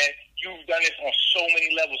what I'm saying? You've done this on so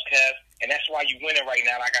many levels, Kev, and that's why you're winning right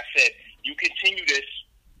now. Like I said, you continue this,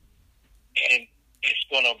 and it's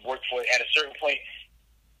going to work for it. At a certain point,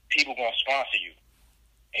 people going to sponsor you,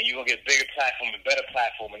 and you're going to get a bigger platform, a better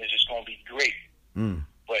platform, and it's just going to be great.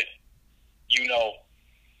 But,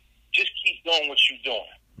 just keep doing what you're doing,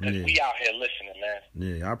 because we out here listening,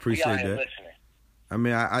 man. Yeah, I appreciate that. Listening. I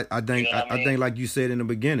mean, I think I think like you said in the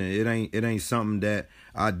beginning, it ain't something that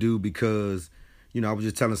I do because, I was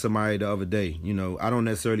just telling somebody the other day, I don't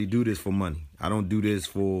necessarily do this for money. I don't do this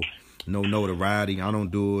for no notoriety. I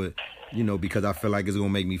don't do it you know, because I feel like it's gonna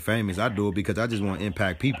make me famous. I do it because I just want to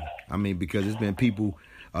impact people. I mean, because it's been people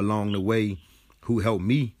along the way who helped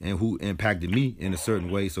me and who impacted me in a certain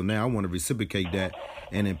way. So now I want to reciprocate that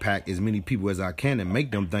and impact as many people as I can and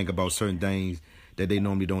make them think about certain things that they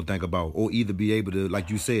normally don't think about, or either be able to, like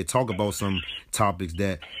you said, talk about some topics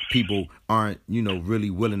that people aren't, you know, really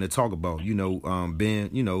willing to talk about, being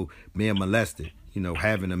molested,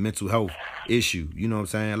 having a mental health issue. You know what I'm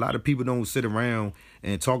saying? A lot of people don't sit around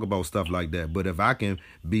and talk about stuff like that. But if I can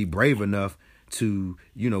be brave enough to,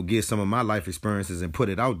 get some of my life experiences and put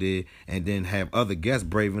it out there, and then have other guests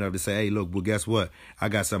brave enough to say, hey, look, well, guess what? I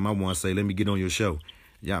got something I want to say. Let me get on your show.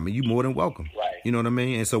 Yeah, I mean, you more than welcome. Right. You know what I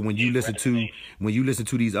mean? And so when you listen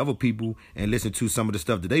to these other people and listen to some of the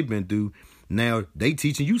stuff that they've been through, now they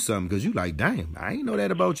teaching you something, because you like, damn, I ain't know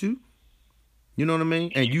that about you. You know what I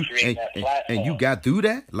mean? And you got through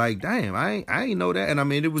that? Like, damn, I ain't know that. And I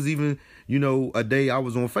mean, it was even, a day I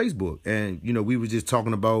was on Facebook, and, we was just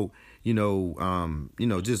talking about,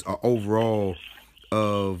 just an overall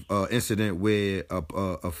of incident where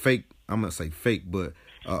a fake, I'm going to say fake, but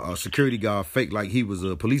a security guard faked like he was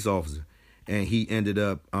a police officer, and he ended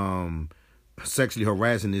up sexually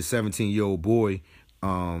harassing this 17-year-old boy,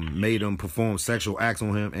 made him perform sexual acts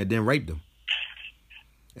on him, and then raped him.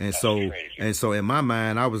 And so in my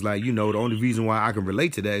mind, I was like, the only reason why I can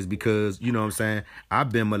relate to that is because, you know what I'm saying,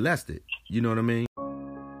 I've been molested. You know what I mean?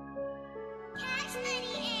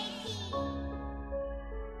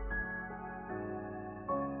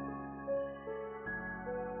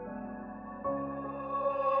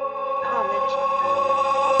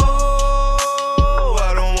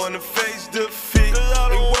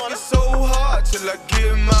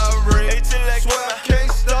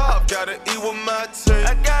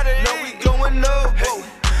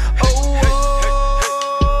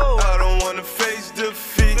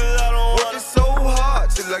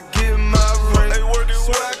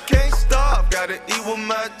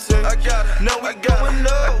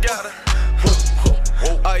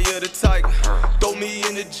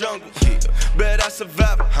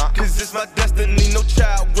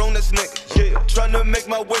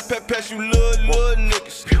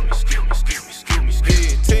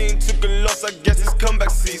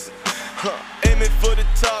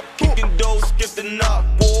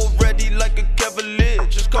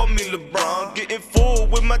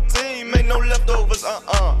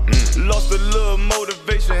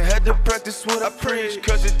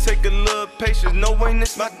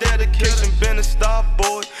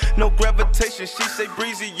 She say,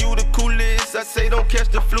 Breezy, you the coolest. I say, don't catch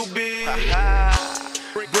the flu, bitch.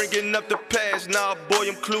 Bringing up the past, nah, boy,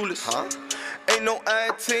 I'm clueless. Ain't no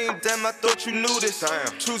iron team, damn, I thought you knew this.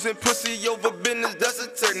 Choosing pussy over business, that's a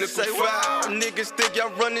technical foul. Niggas think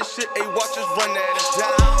y'all running shit, hey, watch us run at us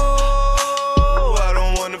down. I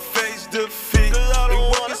don't wanna face defeat.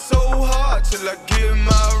 Ain't working so hard till I get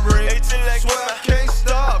my ring. Swear I can't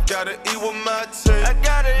stop, gotta eat with my team.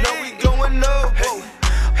 Now we going up.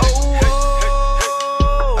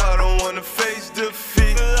 Face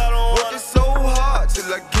defeat. Working so hard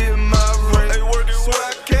till I get my ring. Swear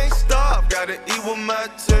I can't stop. Gotta eat with my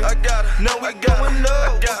team. Now we going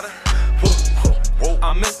up.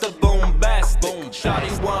 I'm Mr. Boombastic.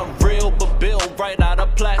 Shawty want real, but built right out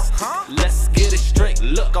of plastic. Let's get it straight.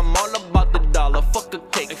 Look, I'm all about the dollar. Fuck a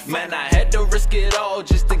cake. Man, I had to risk it all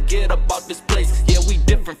just to get about this place. Yeah, we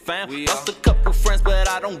different, fam. Lost a couple friends, but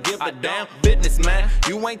I don't give a damn. Businessman,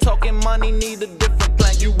 you ain't talking money, need a different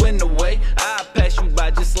plan. You in the way, I pass you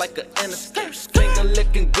by just like an interstate. Finger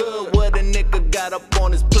licking good, what a nigga got up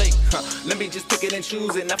on his plate. Let me just pick it and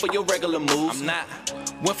choose it, not for your regular moves. I'm not.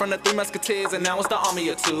 Went from the Three Musketeers and now it's the army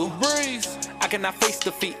of two. Breeze. I cannot face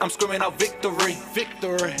defeat, I'm screaming out victory.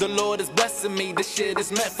 Victory. The Lord is blessing me, this shit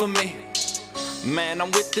is meant for me. Man,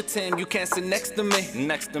 I'm with the team, you can't sit next to me.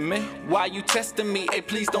 Next to me? Why you testing me? Hey,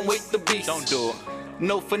 please don't wait the beast. Don't do it.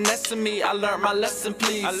 No finessing me, I learned my lesson,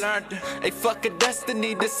 please. I learned it. Hey, fuck a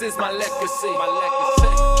destiny, this is my legacy. My legacy.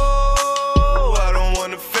 I don't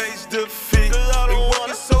wanna face defeat. Ain't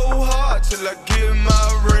working so hard till I get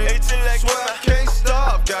my ring. Swear I can't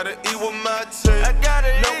stop, gotta eat with my team.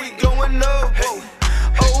 Now we going up.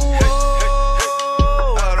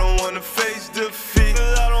 I don't wanna face defeat.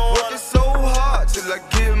 Working so hard till I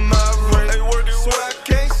get my ring. Swear I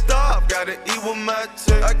can't stop, gotta eat with my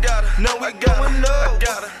team. Now we going up.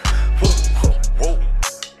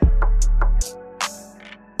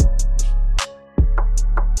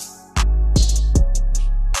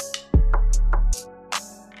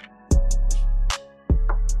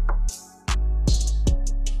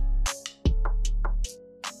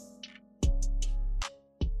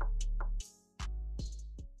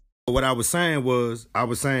 What I was saying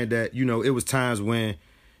that, you know, it was times when,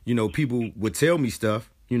 you know, people would tell me stuff,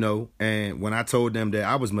 you know, and when I told them that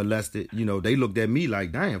I was molested, you know, they looked at me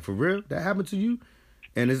like, damn, for real? That happened to you?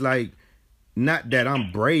 And it's like, not that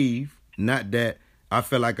I'm brave, not that I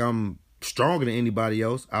feel like I'm stronger than anybody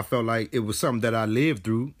else. I felt like it was something that I lived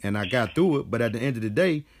through and I got through it. But at the end of the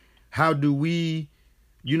day, how do we,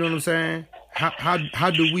 you know what I'm saying?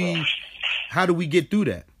 How do we get through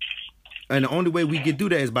that? And the only way we get through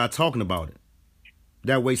that is by talking about it.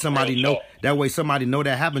 That way somebody know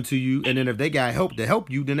that happened to you, and then if they got help to help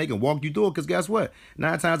you, then they can walk you through it. Because guess what?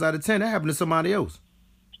 9 times out of 10, that happened to somebody else.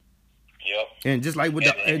 Yep. And just like with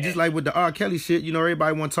the R. Kelly shit, you know,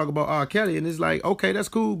 everybody want to talk about R. Kelly, and it's like, okay, that's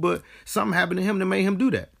cool, but something happened to him that made him do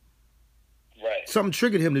that. Right. Something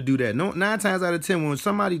triggered him to do that. 9 times out of 10, when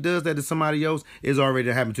somebody does that to somebody else, it's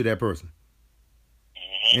already happened to that person.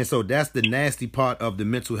 Mm-hmm. And so that's the nasty part of the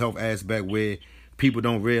mental health aspect, where people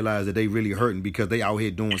don't realize that they really hurting because they out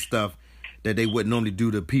here doing stuff that they wouldn't normally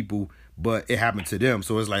do to people, but it happened to them.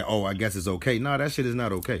 So it's like, oh, I guess it's okay. No, that shit is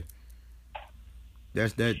not okay.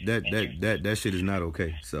 That shit is not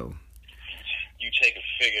okay. So you take a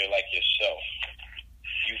figure like yourself.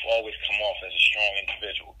 You've always come off as a strong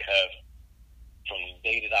individual, Kev, from the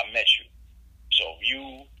day that I met you. So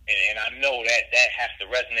you and I know that has to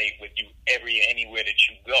resonate with you anywhere that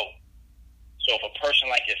you go. So if a person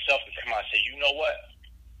like yourself can come out and say, you know what,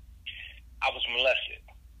 I was molested.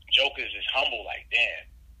 Jokers is humble, like, damn,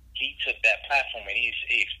 he took that platform and he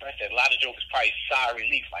expressed that. A lot of jokers probably sigh of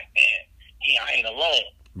relief, like, damn, I ain't alone.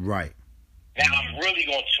 Right. Now I'm really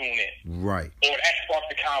gonna tune in. Right. Or that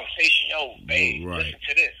sparked the conversation. Yo, babe, right. Listen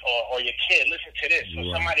to this. Or your kid, listen to this. Or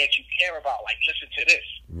right. somebody that you care about, like, listen to this.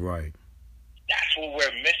 Right. That's what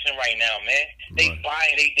we're missing right now, man. They right.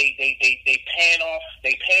 buying, they paying off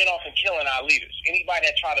and killing our leaders. Anybody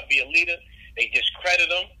that try to be a leader, they discredit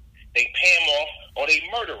them, they pay them off, or they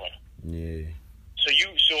murder them. Yeah. So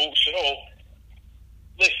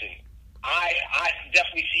listen, I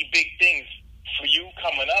definitely see big things for you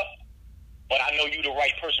coming up, but I know you the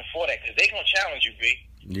right person for that, because they gonna challenge you, B.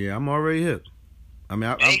 Yeah, I'm already hip. I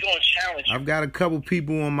mean, they gonna challenge you. I've got a couple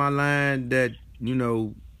people on my line that, you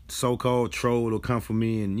know, so-called troll or come for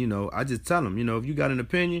me, and, you know, I just tell them, you know, if you got an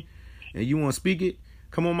opinion and you want to speak it,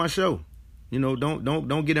 come on my show. You know,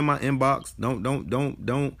 don't get in my inbox.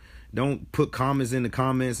 Don't put comments in the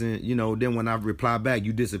comments, and, you know, then when I reply back,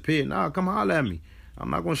 you disappear. Nah, come holler at me. I'm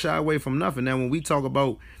not gonna shy away from nothing. Now, when we talk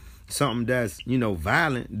about something that's, you know,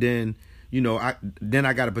 violent, then, you know, I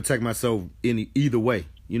gotta protect myself in either way.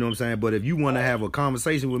 You know what I'm saying? But if you want to have a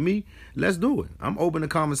conversation with me, let's do it. I'm open to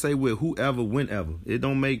conversate with whoever, whenever. It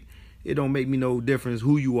don't make me no difference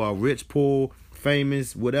who you are, rich, poor,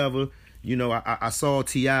 famous, whatever. You know, I saw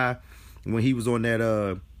T.I. when he was on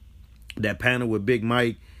that panel with Big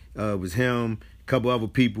Mike. It was him, a couple other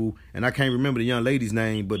people, and I can't remember the young lady's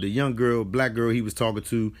name, but the young girl, black girl he was talking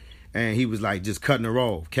to, and he was like just cutting her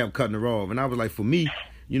off, kept cutting her off. And I was like, for me,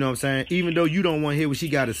 you know what I'm saying? Even though you don't want to hear what she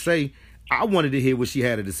got to say, I wanted to hear what she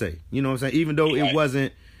had to say. You know what I'm saying? Even though it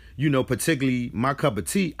wasn't, you know, particularly my cup of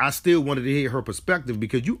tea, I still wanted to hear her perspective,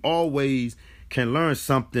 because you always can learn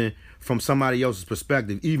something from somebody else's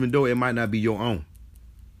perspective, even though it might not be your own.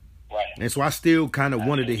 Right. And so I still kind of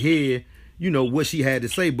wanted to hear, you know, what she had to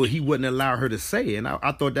say, but he wouldn't allow her to say it. And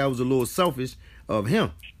I thought that was a little selfish of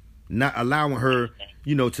him, not allowing her,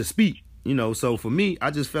 you know, to speak. You know, so for me,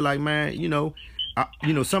 I just feel like, man, you know,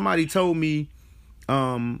 somebody told me,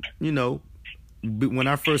 you know, when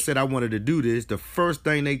I first said I wanted to do this, the first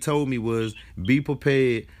thing they told me was, be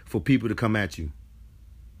prepared for people to come at you.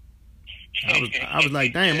 I was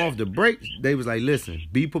like, damn, off the break. They was like, listen,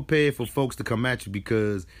 be prepared for folks to come at you,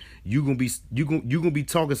 because you gonna be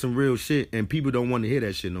talking some real shit, and people don't want to hear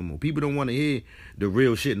that shit no more. People don't want to hear the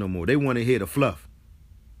real shit no more. They want to hear the fluff,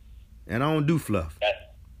 and I don't do fluff. That's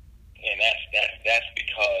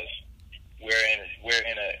because we're in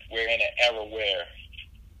an era where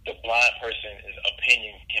the blind person's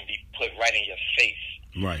opinion can be put right in your face.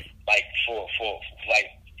 Right. Like for like,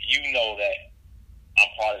 you know that I'm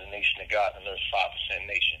part of the Nation of God, and there's 5%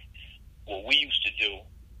 Nation. What we used to do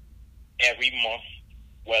every month,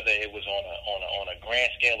 whether it was on a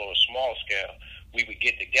grand scale or a small scale, we would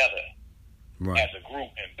get together as a group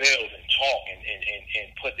and build and talk and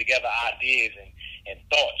put together ideas and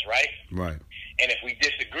thoughts, right? Right. And if we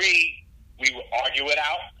disagreed, we would argue it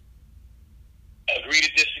out, agree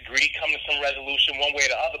to disagree, come to some resolution one way or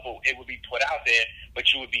the other, but it would be put out there,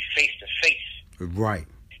 but you would be face to face. Right.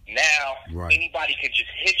 Now, anybody could just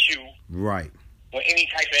hit you with any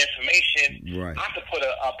type of information. Right. I could put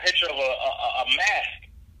a picture of a mask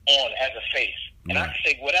on as a face, and I can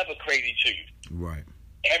say whatever crazy to you. Right.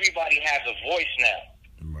 everybody has a voice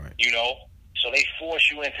now. Right. You know? So they force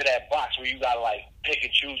you into that box where you gotta like pick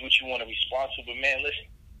and choose what you want to respond to. But man, listen,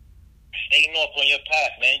 stay north on your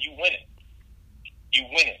path, man. You win it. You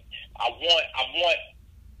win it. I want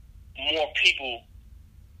more people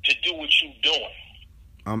to do what you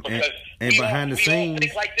doing. Because and behind the scenes,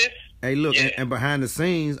 think like this. Hey, look, Yeah. and behind the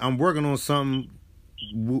scenes, I'm working on something.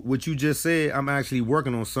 What you just said, I'm actually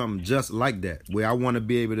working on something just like that, where I want to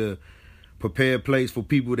be able to prepare a place for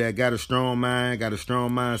people that got a strong mind, got a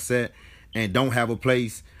strong mindset, and don't have a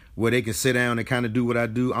place where they can sit down and kind of do what I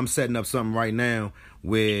do. I'm setting up something right now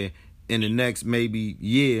where in the next maybe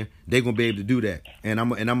year they're gonna be able to do that, and I'm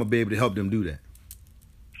gonna be able to help them do that.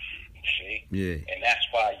 See, Yeah, and that's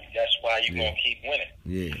why you're gonna keep winning.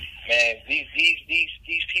 yeah, Man, these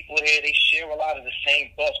people here, they share a lot of the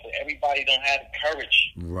same thoughts, but everybody don't have the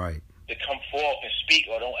courage right. to come forth and speak,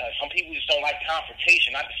 or don't. Some people just don't like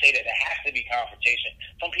confrontation. Not to say that there has to be confrontation.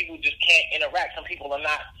 Some people just can't interact. Some people are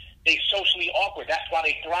not. They socially awkward. That's why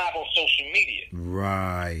they thrive on social media.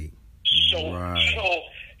 Right. So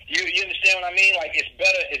you understand what I mean? Like it's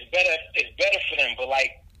better for them. But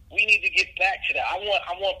like we need to get back to that. I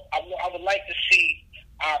would like to see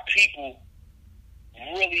our people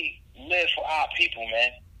really live for our people,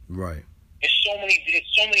 man. Right. It's so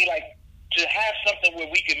many like to have something where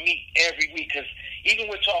we can meet every week. Because even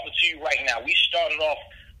we're talking to you right now, we started off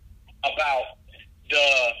about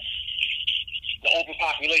the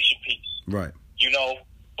overpopulation piece. Right. You know,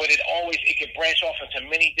 but it can branch off into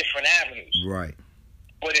many different avenues. Right.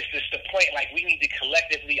 But it's just the point, like we need to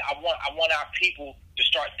collectively, I want our people to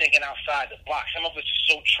start thinking outside the box. Some of us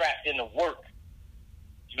are so trapped in the work,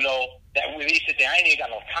 you know, that when they sit there, I ain't even got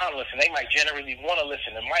no time to listen. They might generally want to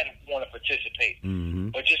listen and might want to participate. Mm-hmm.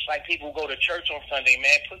 But just like people go to church on Sunday,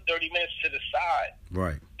 man, put 30 minutes to the side.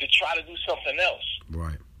 Right. To try to do something else.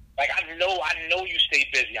 Right. Like I know you stay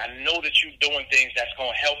busy. I know that you're doing things that's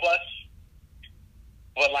gonna help us.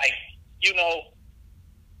 But like, you know,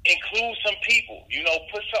 include some people. You know,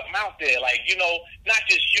 put something out there. Like, you know, not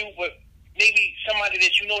just you, but maybe somebody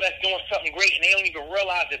that you know that's doing something great, and they don't even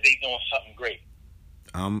realize that they're doing something great.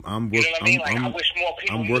 I'm you know what I mean? Like, I wish more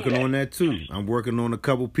people. I'm working on that too. I'm working on a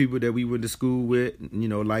couple people that we went to school with. You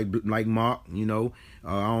know, like Mark. You know,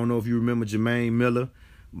 I don't know if you remember Jermaine Miller.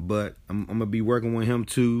 But I'm gonna be working with him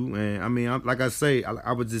too, and I mean, like I say,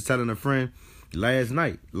 I was just telling a friend last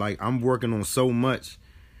night, like I'm working on so much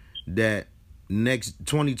that next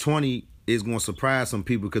 2020 is gonna surprise some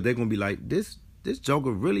people because they're gonna be like, this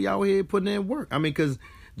Joker really out here putting in work. I mean, because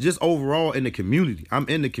just overall in the community, I'm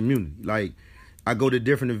in the community. Like I go to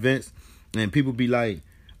different events, and people be like,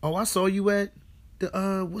 "Oh, I saw you at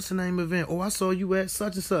the what's the name event? Oh, I saw you at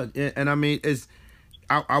such and such," and I mean, it's.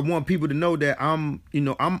 I want people to know that I'm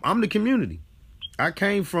the community. I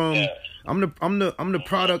came from I'm the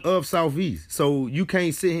product of Southeast. So you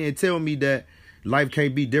can't sit here and tell me that life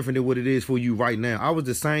can't be different than what it is for you right now. I was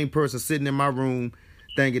the same person sitting in my room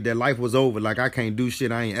thinking that life was over. Like I can't do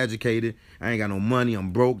shit. I ain't educated. I ain't got no money.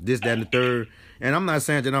 I'm broke. This, that, and the third. And I'm not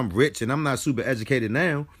saying that I'm rich and I'm not super educated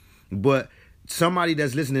now, but somebody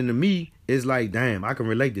that's listening to me is like, damn, I can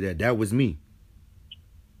relate to that. That was me.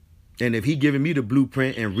 And if he giving me the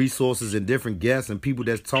blueprint and resources and different guests and people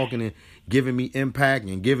that's talking and giving me impact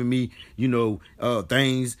and giving me, you know,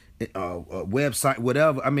 things, website,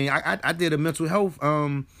 whatever. I mean, I did a mental health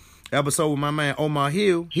episode with my man Omar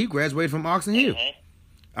Hill. He graduated from Oxon Hill.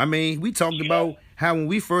 I mean, we talked about how when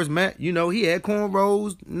we first met, you know, he had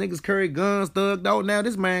cornrows, niggas carried guns, thugged out. Now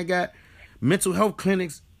this man got mental health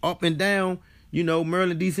clinics up and down, you know,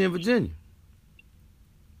 Maryland, D.C., and Virginia.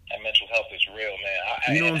 And mental health is real,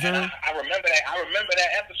 man. You know what I'm saying? I remember that. I remember that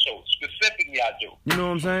episode specifically. I do. You know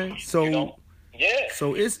what I'm saying? So, you know? Yeah.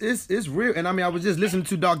 So it's real. And I mean, I was just listening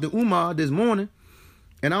to Dr. Umar this morning,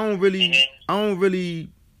 and I don't really,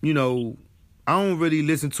 you know, I don't really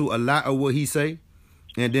listen to a lot of what he say,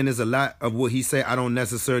 and then there's a lot of what he say I don't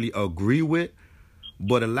necessarily agree with,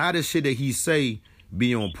 but a lot of shit that he say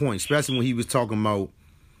be on point, especially when he was talking about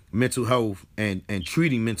mental health and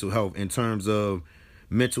treating mental health in terms of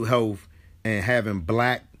mental health and having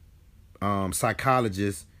black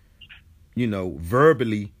psychologists, you know,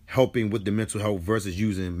 verbally helping with the mental health versus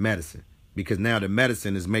using medicine, because now the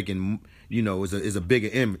medicine is making, you know, is a bigger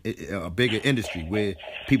industry where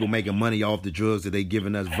people making money off the drugs that they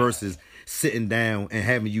giving us versus sitting down and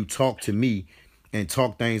having you talk to me and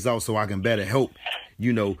talk things out so I can better help,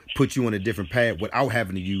 you know, put you on a different path without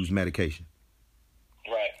having to use medication.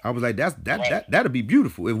 Right. I was like, that'd be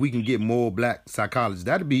beautiful if we can get more black psychologists.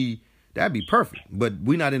 That'd be perfect. But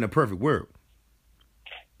we're not in a perfect world.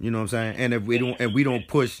 You know what I'm saying? And if we don't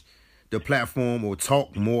push the platform or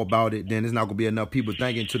talk more about it, then there's not gonna be enough people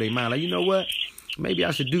thinking to their mind like, you know what, maybe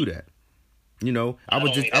I should do that. You know, I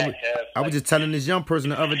was just telling this young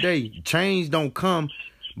person the other day, change don't come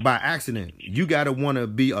by accident. You gotta want to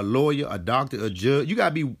be a lawyer, a doctor, a judge. You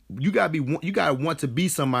gotta want to be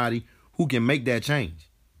somebody who can make that change.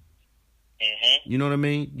 You know what I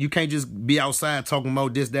mean? You can't just be outside talking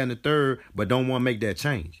about this, that, and the third, but don't want to make that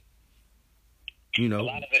change. You know, a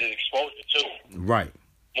lot of it is exposure too. Right.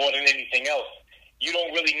 More than anything else, you don't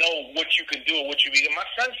really know what you can do or what you be. My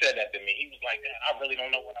son said that to me. He was like, I really don't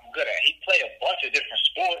know what I'm good at. He played a bunch of different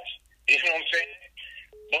sports. You know what I'm saying?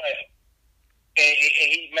 But and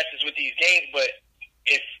he messes with these games. But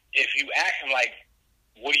if you ask him like,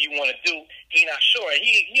 what do you want to do? He not sure.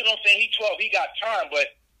 You know what I'm saying? He's 12. He got time,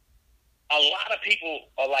 but a lot of people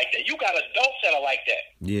are like that. You got adults that are like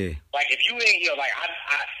that. Yeah. Like if you ain't, you know, like I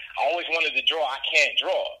always wanted to draw. I can't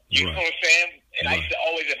draw. You know what I'm saying? And I used to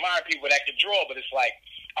always admire people that could draw, but it's like,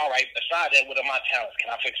 all right, aside that, what are my talents? Can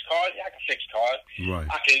I fix cars? Yeah, I can fix cars. Right.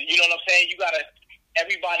 I can, you know what I'm saying?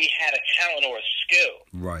 Everybody had a talent or a skill.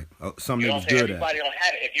 Right. Something you know that was good everybody don't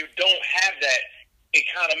have it. If you don't have that, it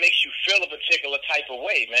kind of makes you feel a particular type of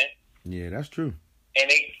way, man. Yeah, that's true. And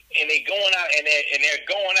they going out and they're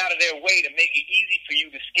going out of their way to make it easy for you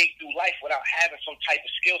to skate through life without having some type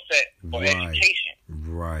of skill set or education.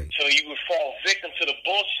 Right. So you would fall victim to the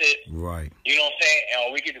bullshit. Right. You know what I'm saying?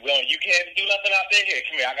 Oh, you can't do nothing out there. Here,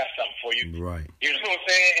 come here. I got something for you. Right. You know what I'm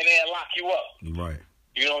saying? And then lock you up. Right.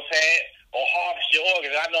 You know what I'm saying? Or harvest your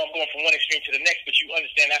organs. I know I'm going from one extreme to the next, but you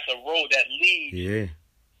understand that's a road that leads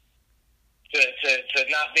to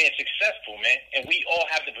not being successful, man. And we all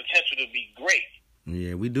have the potential to be great.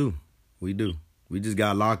 Yeah, we do. We do. We just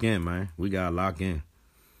gotta lock in, man. We gotta lock in.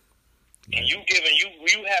 And you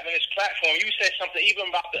having this platform, you said something even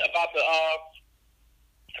about the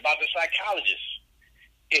psychologist.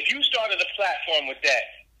 If you started a platform with that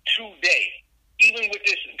today, even with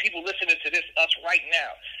this people listening to this us right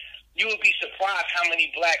now, you would be surprised how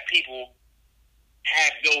many black people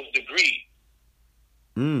have those degrees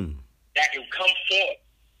that can come forth.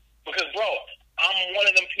 Because, bro, I'm one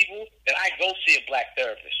of them people that I go see a black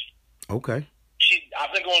therapist. Okay.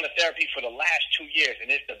 I've been going to therapy for the last 2 years,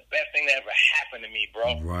 and it's the best thing that ever happened to me,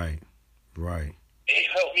 bro. Right. It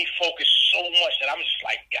helped me focus so much that I'm just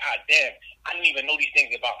like, God damn, I didn't even know these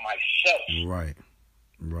things about myself. Right.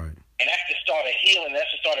 And that's the start of healing.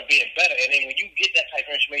 That's the start of being better. And then when you get that type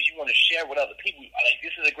of information, you want to share with other people. Like,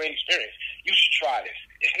 this is a great experience. You should try this.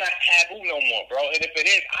 It's not taboo no more, bro. And if it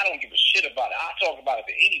is, I don't give a shit about it. I'll talk about it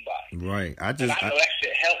to anybody. Right. I know that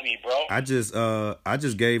shit helped me, bro. I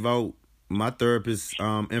just gave out my therapist's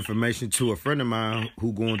information to a friend of mine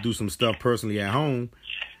who going through some stuff personally at home,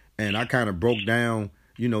 and I kind of broke down,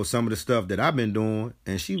 you know, some of the stuff that I've been doing,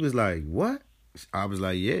 and she was like, "What?" I was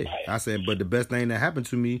like, "Yeah." I said, "But the best thing that happened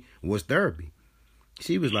to me was therapy."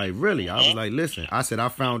 She was like, "Really?" I was like, "Listen," I said, "I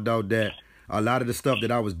found out that a lot of the stuff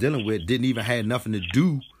that I was dealing with didn't even have nothing to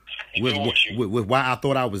do with why I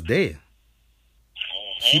thought I was there."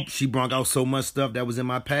 She brought out so much stuff that was in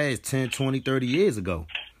my past 10, 20, 30 years ago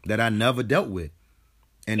that I never dealt with.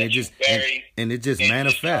 And it just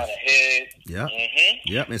manifests. Yeah.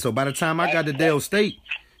 Yep. And so by the time I got to Dale State,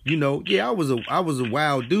 you know, yeah, I was a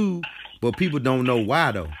wild dude, but people don't know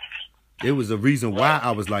why though. It was a reason why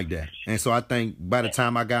I was like that. And so I think by the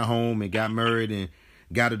time I got home and got married and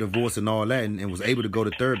got a divorce and all that and was able to go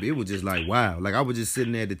to therapy, it was just like, wow. Like I was just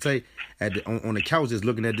sitting there on the couch just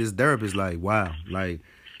looking at this therapist like, wow. Like,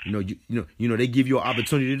 you know, they give you an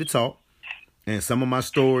opportunity to talk. And some of my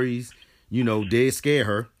stories, you know, did scare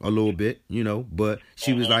her a little bit, you know, but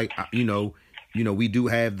she was like, you know, we do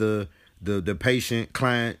have the patient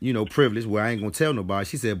client, you know, privilege where I ain't gonna tell nobody.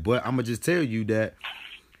 She said, but I'm gonna just tell you that,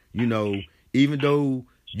 you know, even though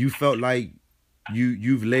you felt like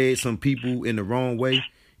you've led some people in the wrong way,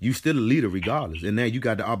 you still a leader regardless. And now you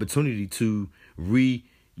got the opportunity to rethink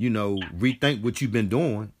what you've been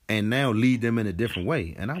doing and now lead them in a different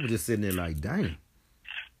way. And I was just sitting there like, dang,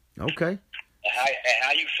 okay. And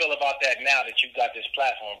how you feel about that now that you got this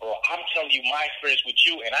platform, bro? I'm telling you my experience with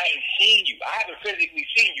you, and I ain't seen you. I haven't physically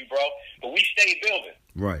seen you, bro, but we stay building.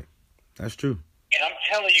 Right. That's true. And I'm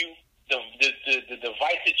telling you, the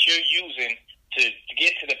device that you're using to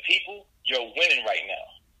get to the people, you're winning right now.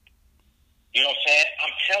 You know what I'm saying?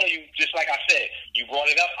 I'm telling you, just like I said, you brought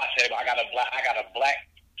it up. I said I got a black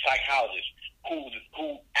psychologist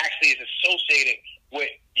who actually is associated with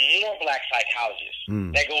more black psychologists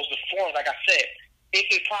that goes to forums. Like I said, it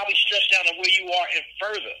could probably stretch down to where you are and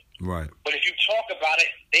further. Right. But if you talk about it,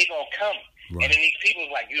 they gonna come. Right. And then these people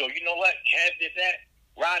like, you know what? Kev did that.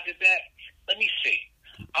 Rod did that. Let me see.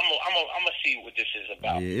 I'm gonna see what this is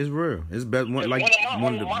about. Yeah, it's real. It's best one of the best.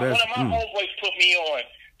 One of my homeboys put me on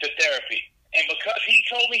to therapy, and because he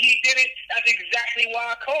told me he did it, that's exactly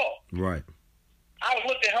why I called. Right. I was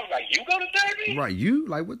looking at him like, you go to therapy? Right, you?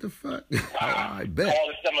 Like, what the fuck? I bet. All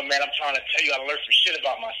this summer, man, I'm trying to tell you, I learned some shit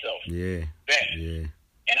about myself. Yeah. Bet. Yeah.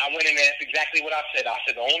 And I went in there, that's exactly what I said. I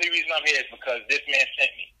said, the only reason I'm here is because this man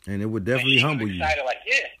sent me. And it would definitely humble you. Excited, like,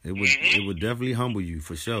 yeah. It would definitely humble you,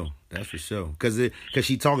 for sure. That's for sure. Because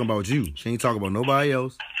she talking about you. She ain't talking about nobody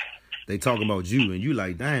else. They talking about you, and you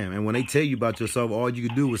like, damn. And when they tell you about yourself, all you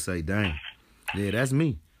can do is say, damn. Yeah, that's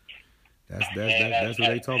me. That's what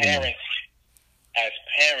they talking about. As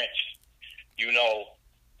parents, you know,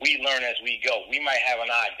 we learn as we go. We might have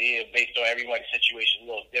an idea based on everybody's situation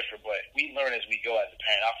a little different, but we learn as we go as a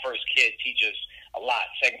parent. Our first kid teaches a lot.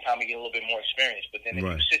 Second time we get a little bit more experience. But then if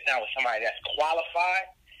you sit down with somebody that's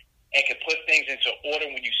qualified and can put things into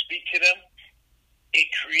order when you speak to them,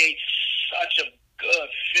 it creates such a good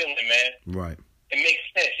feeling, man. Right. It makes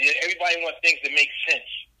sense. Everybody wants things that make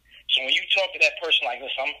sense. So when you talk to that person like,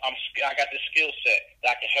 listen, I got this skill set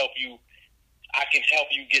that I can help you. I can help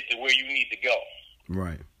you get to where you need to go.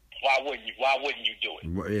 Right. Why wouldn't you? Why wouldn't you do it?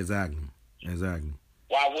 Exactly.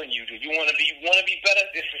 Why wouldn't you do it? You want to be better?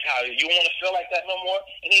 This is how you want to feel like that no more.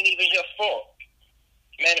 It ain't even your fault,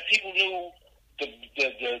 man. If people knew the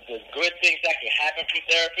good things that could happen from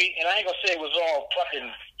therapy, and I ain't gonna say it was all fucking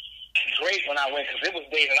great when I went, because it was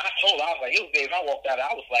days, and I was like, it was days I walked out,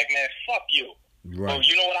 I was like, man, fuck you. Right. So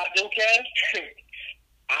you know what I do, Kev?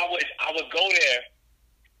 I would go there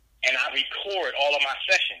and I record all of my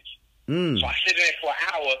sessions. So I sit in there for an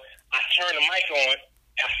hour, I turn the mic on,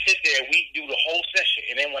 I sit there, we do the whole session,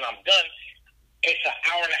 and then when I'm done, it's an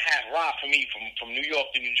hour and a half ride for me from New York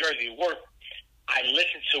to New Jersey to work. I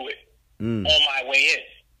listen to it on my way in.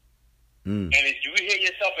 And if you hear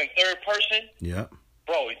yourself in third person,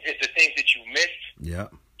 bro, it's the things that you missed.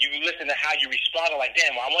 You listen to how you responded, like,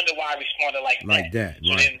 damn, I wonder why I responded like that.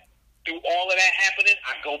 So then, through all of that happening,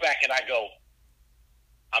 I go back and I go,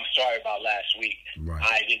 I'm sorry about last week. Right.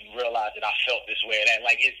 I didn't realize that I felt this way. That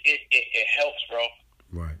like it helps, bro.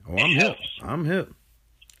 Right. Oh, I'm hip.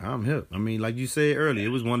 I mean, like you said earlier, it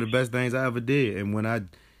was one of the best things I ever did. And when I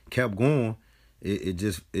kept going, I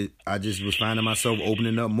just was finding myself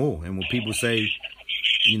opening up more. And when people say,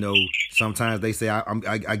 you know, sometimes they say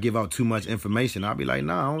I give out too much information, I'll be like,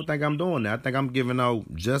 nah, I don't think I'm doing that. I think I'm giving out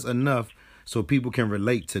just enough so people can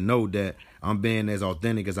relate to know that I'm being as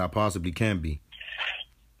authentic as I possibly can be.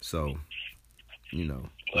 So, you know,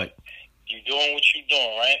 like, you doing what you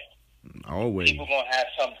doing, right? Always. People gonna have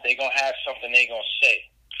something. They gonna have something they gonna say.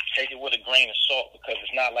 Take it with a grain of salt, because it's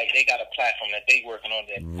not like they got a platform that they working on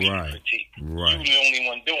that we critique. Right. You the only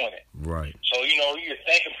one doing it. Right. So you know you're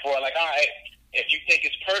thanking for it. Like, all right, if you think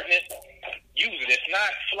it's pertinent, use it. If not,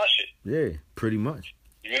 flush it. Yeah, pretty much.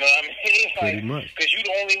 You know what I mean? Pretty much. Because you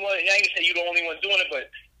the only one. I ain't gonna say you the only one doing it, but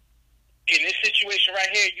in this situation right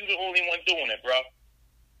here, you the only one doing it, bro.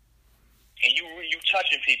 And you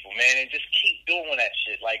touching people, man, and just keep doing that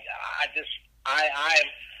shit. Like, I'm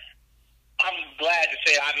glad to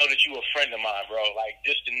say I know that you a friend of mine, bro. Like,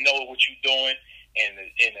 just to know what you're doing and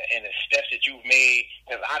the steps that you've made,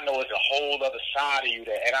 because I know it's a whole other side of you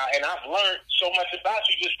there, and I've learned so much about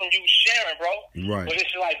you just from you sharing, bro. Right. But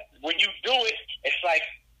it's like when you do it, it's like,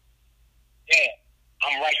 damn,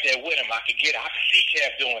 I'm right there with him. I can see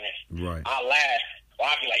Kev doing this. Right. I laugh. Well,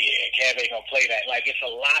 I'll be like, yeah, Kev ain't gonna play that. Like, it's a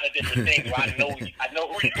lot of different things where I know who you are. You know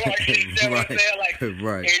what I'm saying? Like,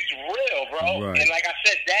 it's real, bro. Right. And like I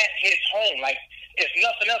said, that hits home. Like, if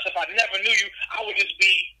nothing else, if I never knew you, I would just be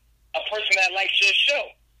a person that likes your show.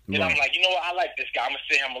 And I'm like, you know what? I like this guy. I'm gonna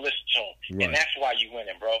sit here, I'm gonna listen to him. Right. And that's why you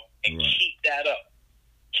winning, bro. And keep that up.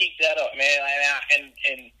 Keep that up, man. And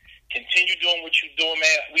continue doing what you're doing,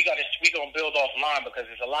 man. We gonna build offline, because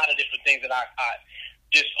there's a lot of different things that I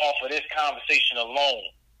just off of this conversation alone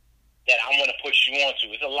that I want to push you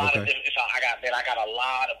onto. It's a lot of different. I got a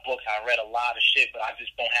lot of books. I read a lot of shit, but I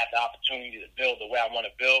just don't have the opportunity to build the way I want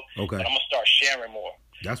to build. Okay. But I'm gonna start sharing more.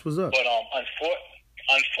 That's what's up. But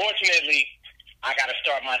unfortunately, I got to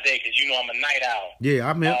start my day, because you know I'm a night owl. Yeah,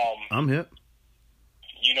 I'm hip. I'm hip.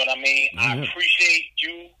 You know what I mean? I appreciate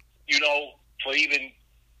you, you know, for even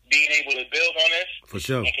being able to build on this. For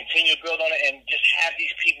sure. And continue to build on it, and just have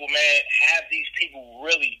these people, man,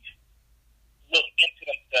 really look into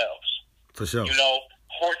themselves. For sure. You know,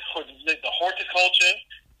 the horticulture,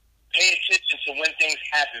 pay attention to when things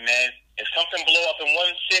happen, man. If something blow up in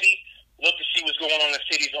one city, look to see what's going on in the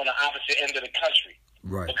cities on the opposite end of the country.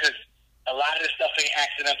 Right. Because a lot of this stuff ain't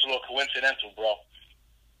accidental or coincidental, bro.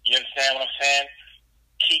 You understand what I'm saying?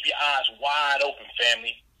 Keep your eyes wide open,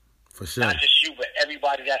 family. For sure. Not just you, but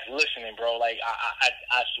everybody that's listening, bro. Like,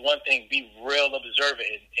 I one thing, be real observant.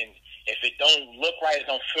 And if it don't look right, it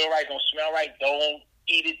don't feel right, don't smell right, don't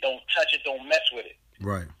eat it, don't touch it, don't mess with it.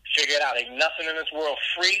 Right. Figure it out. Ain't nothing in this world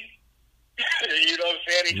free. You know what I'm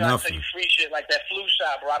saying? They try to tell you free shit like that flu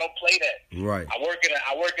shot, bro. I don't play that. Right. I work in a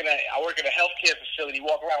healthcare facility,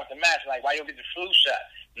 walk around with the mask, like, why you don't get the flu shot?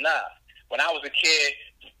 Nah. When I was a kid,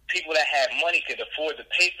 people that had money could afford to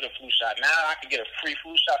pay for the flu shot. Now I can get a free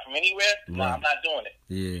flu shot from anywhere. Right. No, I'm not doing it.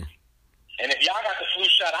 Yeah. And if y'all got the flu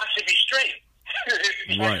shot, I should be straight.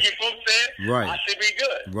 Right. You know what I'm saying? Right. I should be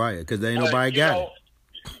good. Right, because there ain't nobody got it.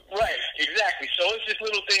 Right, exactly. So it's just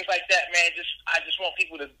little things like that, man. I just want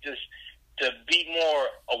people to be more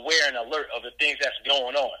aware and alert of the things that's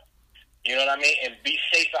going on. You know what I mean? And be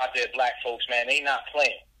safe out there, black folks, man. They not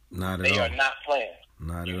playing. Not at all. They are not playing.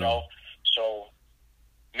 Not at all. You know? So,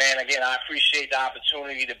 man, again, I appreciate the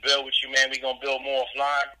opportunity to build with you, man. We're going to build more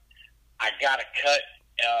offline. I got to cut.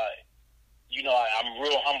 You know, I'm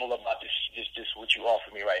real humble about this what you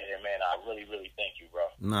offer me right here, man. I really, really thank you, bro.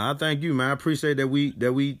 No, I thank you, man. I appreciate that we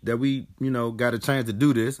you know, got a chance to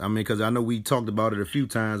do this. I mean, because I know we talked about it a few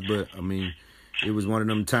times, but I mean, it was one of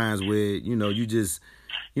them times where, you know, you just,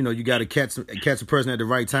 you know, you got to catch a person at the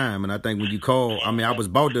right time. And I think when you call, I mean, I was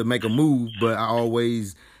about to make a move, but I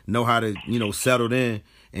always know how to, you know, settle in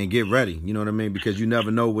and get ready. You know what I mean? Because you never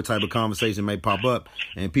know what type of conversation may pop up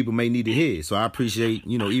and people may need to hear. So I appreciate,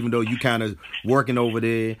 you know, even though you kind of working over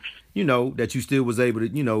there, you know, that you still was able to,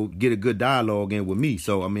 you know, get a good dialogue in with me.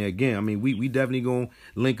 So, I mean, again, I mean, we definitely going to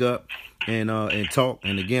link up and talk.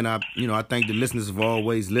 And again, I thank the listeners for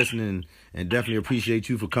always listening and definitely appreciate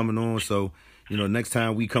you for coming on. So, you know, next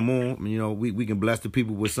time we come on, you know, we can bless the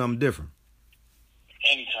people with something different.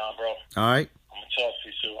 Anytime, bro. All right. I'm going to talk to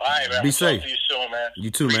you soon. All right, man. Be safe. Talk to you soon, man.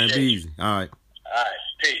 You too, man. Be easy. All right. All right.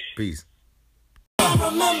 Peace. Peace. I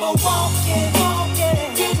remember walking,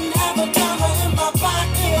 didn't have a dollar in my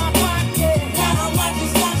pocket. Now I'm watching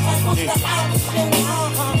stop like what's the option?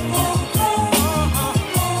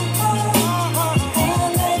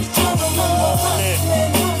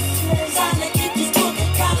 Trying to get this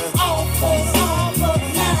crooked cop off us.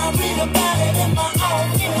 Now I read about it in my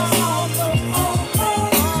office.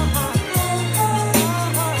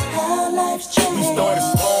 We started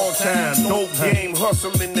small time, dope game,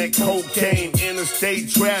 hustling that cocaine, interstate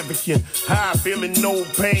trafficking, high feeling no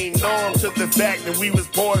pain, numb to the fact that we was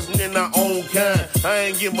poisoning our own kind. I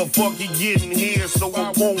ain't give a fuck you getting here, so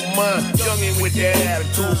I won't mind. Youngin' with that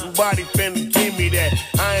attitude, somebody finna give me that.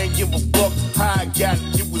 I ain't give a fuck how I got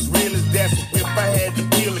it, it was real as that. So if I had to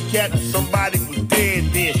kill a cat, somebody was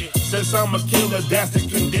dead then. Since I'm a killer, that's the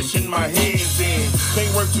condition my head's in.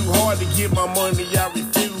 Can't work too hard to get my money, I refuse